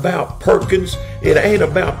ain't about Perkins. It ain't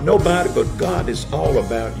about nobody, but God is all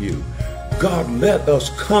about you. God, let us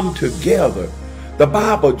come together. The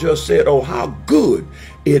Bible just said, oh, how good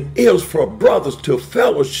it is for brothers to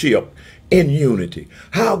fellowship in unity.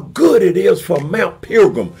 How good it is for Mount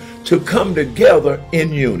Pilgrim to come together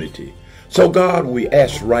in unity. So God, we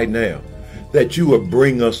ask right now that you would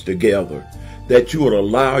bring us together, that you would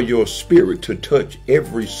allow your spirit to touch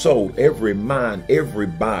every soul, every mind, every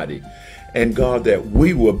body. And God, that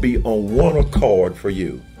we will be on one accord for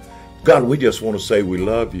you. God, we just want to say we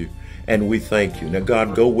love you and we thank you. Now,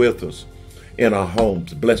 God, go with us in our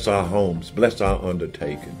homes. Bless our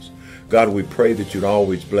undertakings. God, we pray that you'd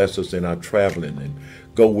always bless us in our traveling and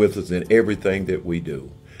go with us in everything that we do.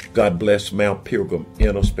 God, bless Mount Pilgrim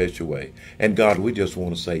in a special way. And God, we just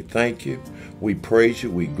want to say thank you. We praise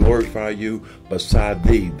you. We glorify you. Beside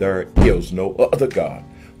thee, there is no other God.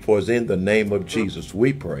 For it's in the name of Jesus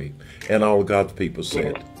we pray. And all of God's people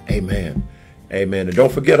said, amen. Amen. And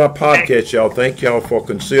don't forget our podcast, y'all. Thank y'all for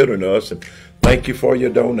considering us. And thank you for your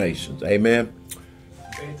donations. Amen.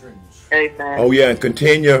 Amen. Oh, yeah. And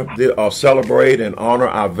continue to celebrate and honor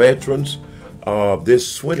our veterans.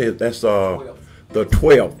 This 20th, that's the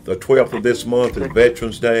 12th. The 12th of this month is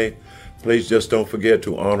Veterans Day. Please just don't forget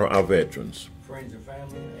to honor our veterans. Friends and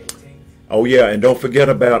family, 18th. Oh, yeah, and don't forget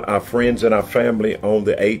about our friends and our family on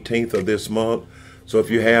the 18th of this month. So if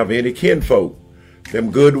you have any kinfolk,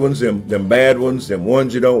 them good ones, them bad ones, them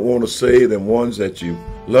ones you don't want to see, them ones that you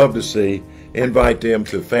love to see, invite them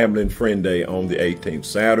to Family and Friend Day on the 18th.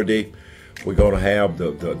 Saturday, we're going to have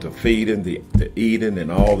the feeding, the eating,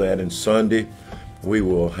 and all that. And Sunday, we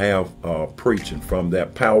will have preaching from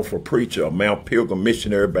that powerful preacher of Mount Pilgrim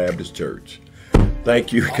Missionary Baptist Church.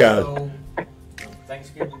 Thank you, guys. Also,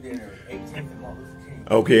 Thanksgiving dinner, 18th at Martin Luther King.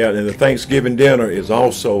 Okay, and the Thanksgiving dinner is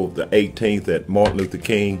also the 18th at Martin Luther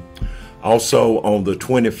King. Also on the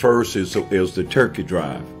 21st is the turkey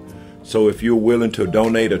drive. So if you're willing to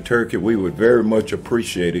donate a turkey, we would very much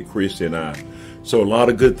appreciate it, Christy and I. So a lot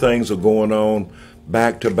of good things are going on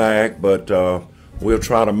back to back, but we'll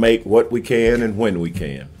try to make what we can and when we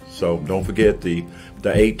can. So don't forget the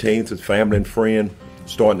 18th is Family and Friend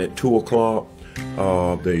starting at 2 o'clock.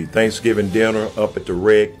 The Thanksgiving dinner up at the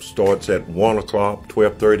Rec starts at 1 o'clock,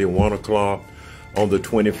 12:30 and 1 o'clock. On the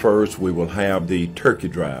 21st, we will have the turkey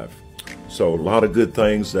drive. So a lot of good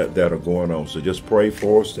things that are going on. So just pray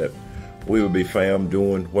for us that we will be found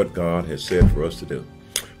doing what God has said for us to do.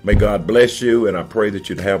 May God bless you, and I pray that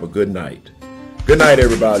you'd have a good night. Good night,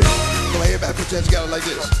 everybody. Come on, everybody put your hands together like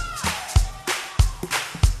this.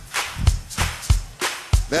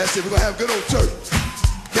 That's it. We're going to have a good old church.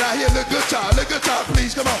 Can I hear a little guitar? A little guitar,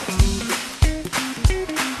 please. Come on.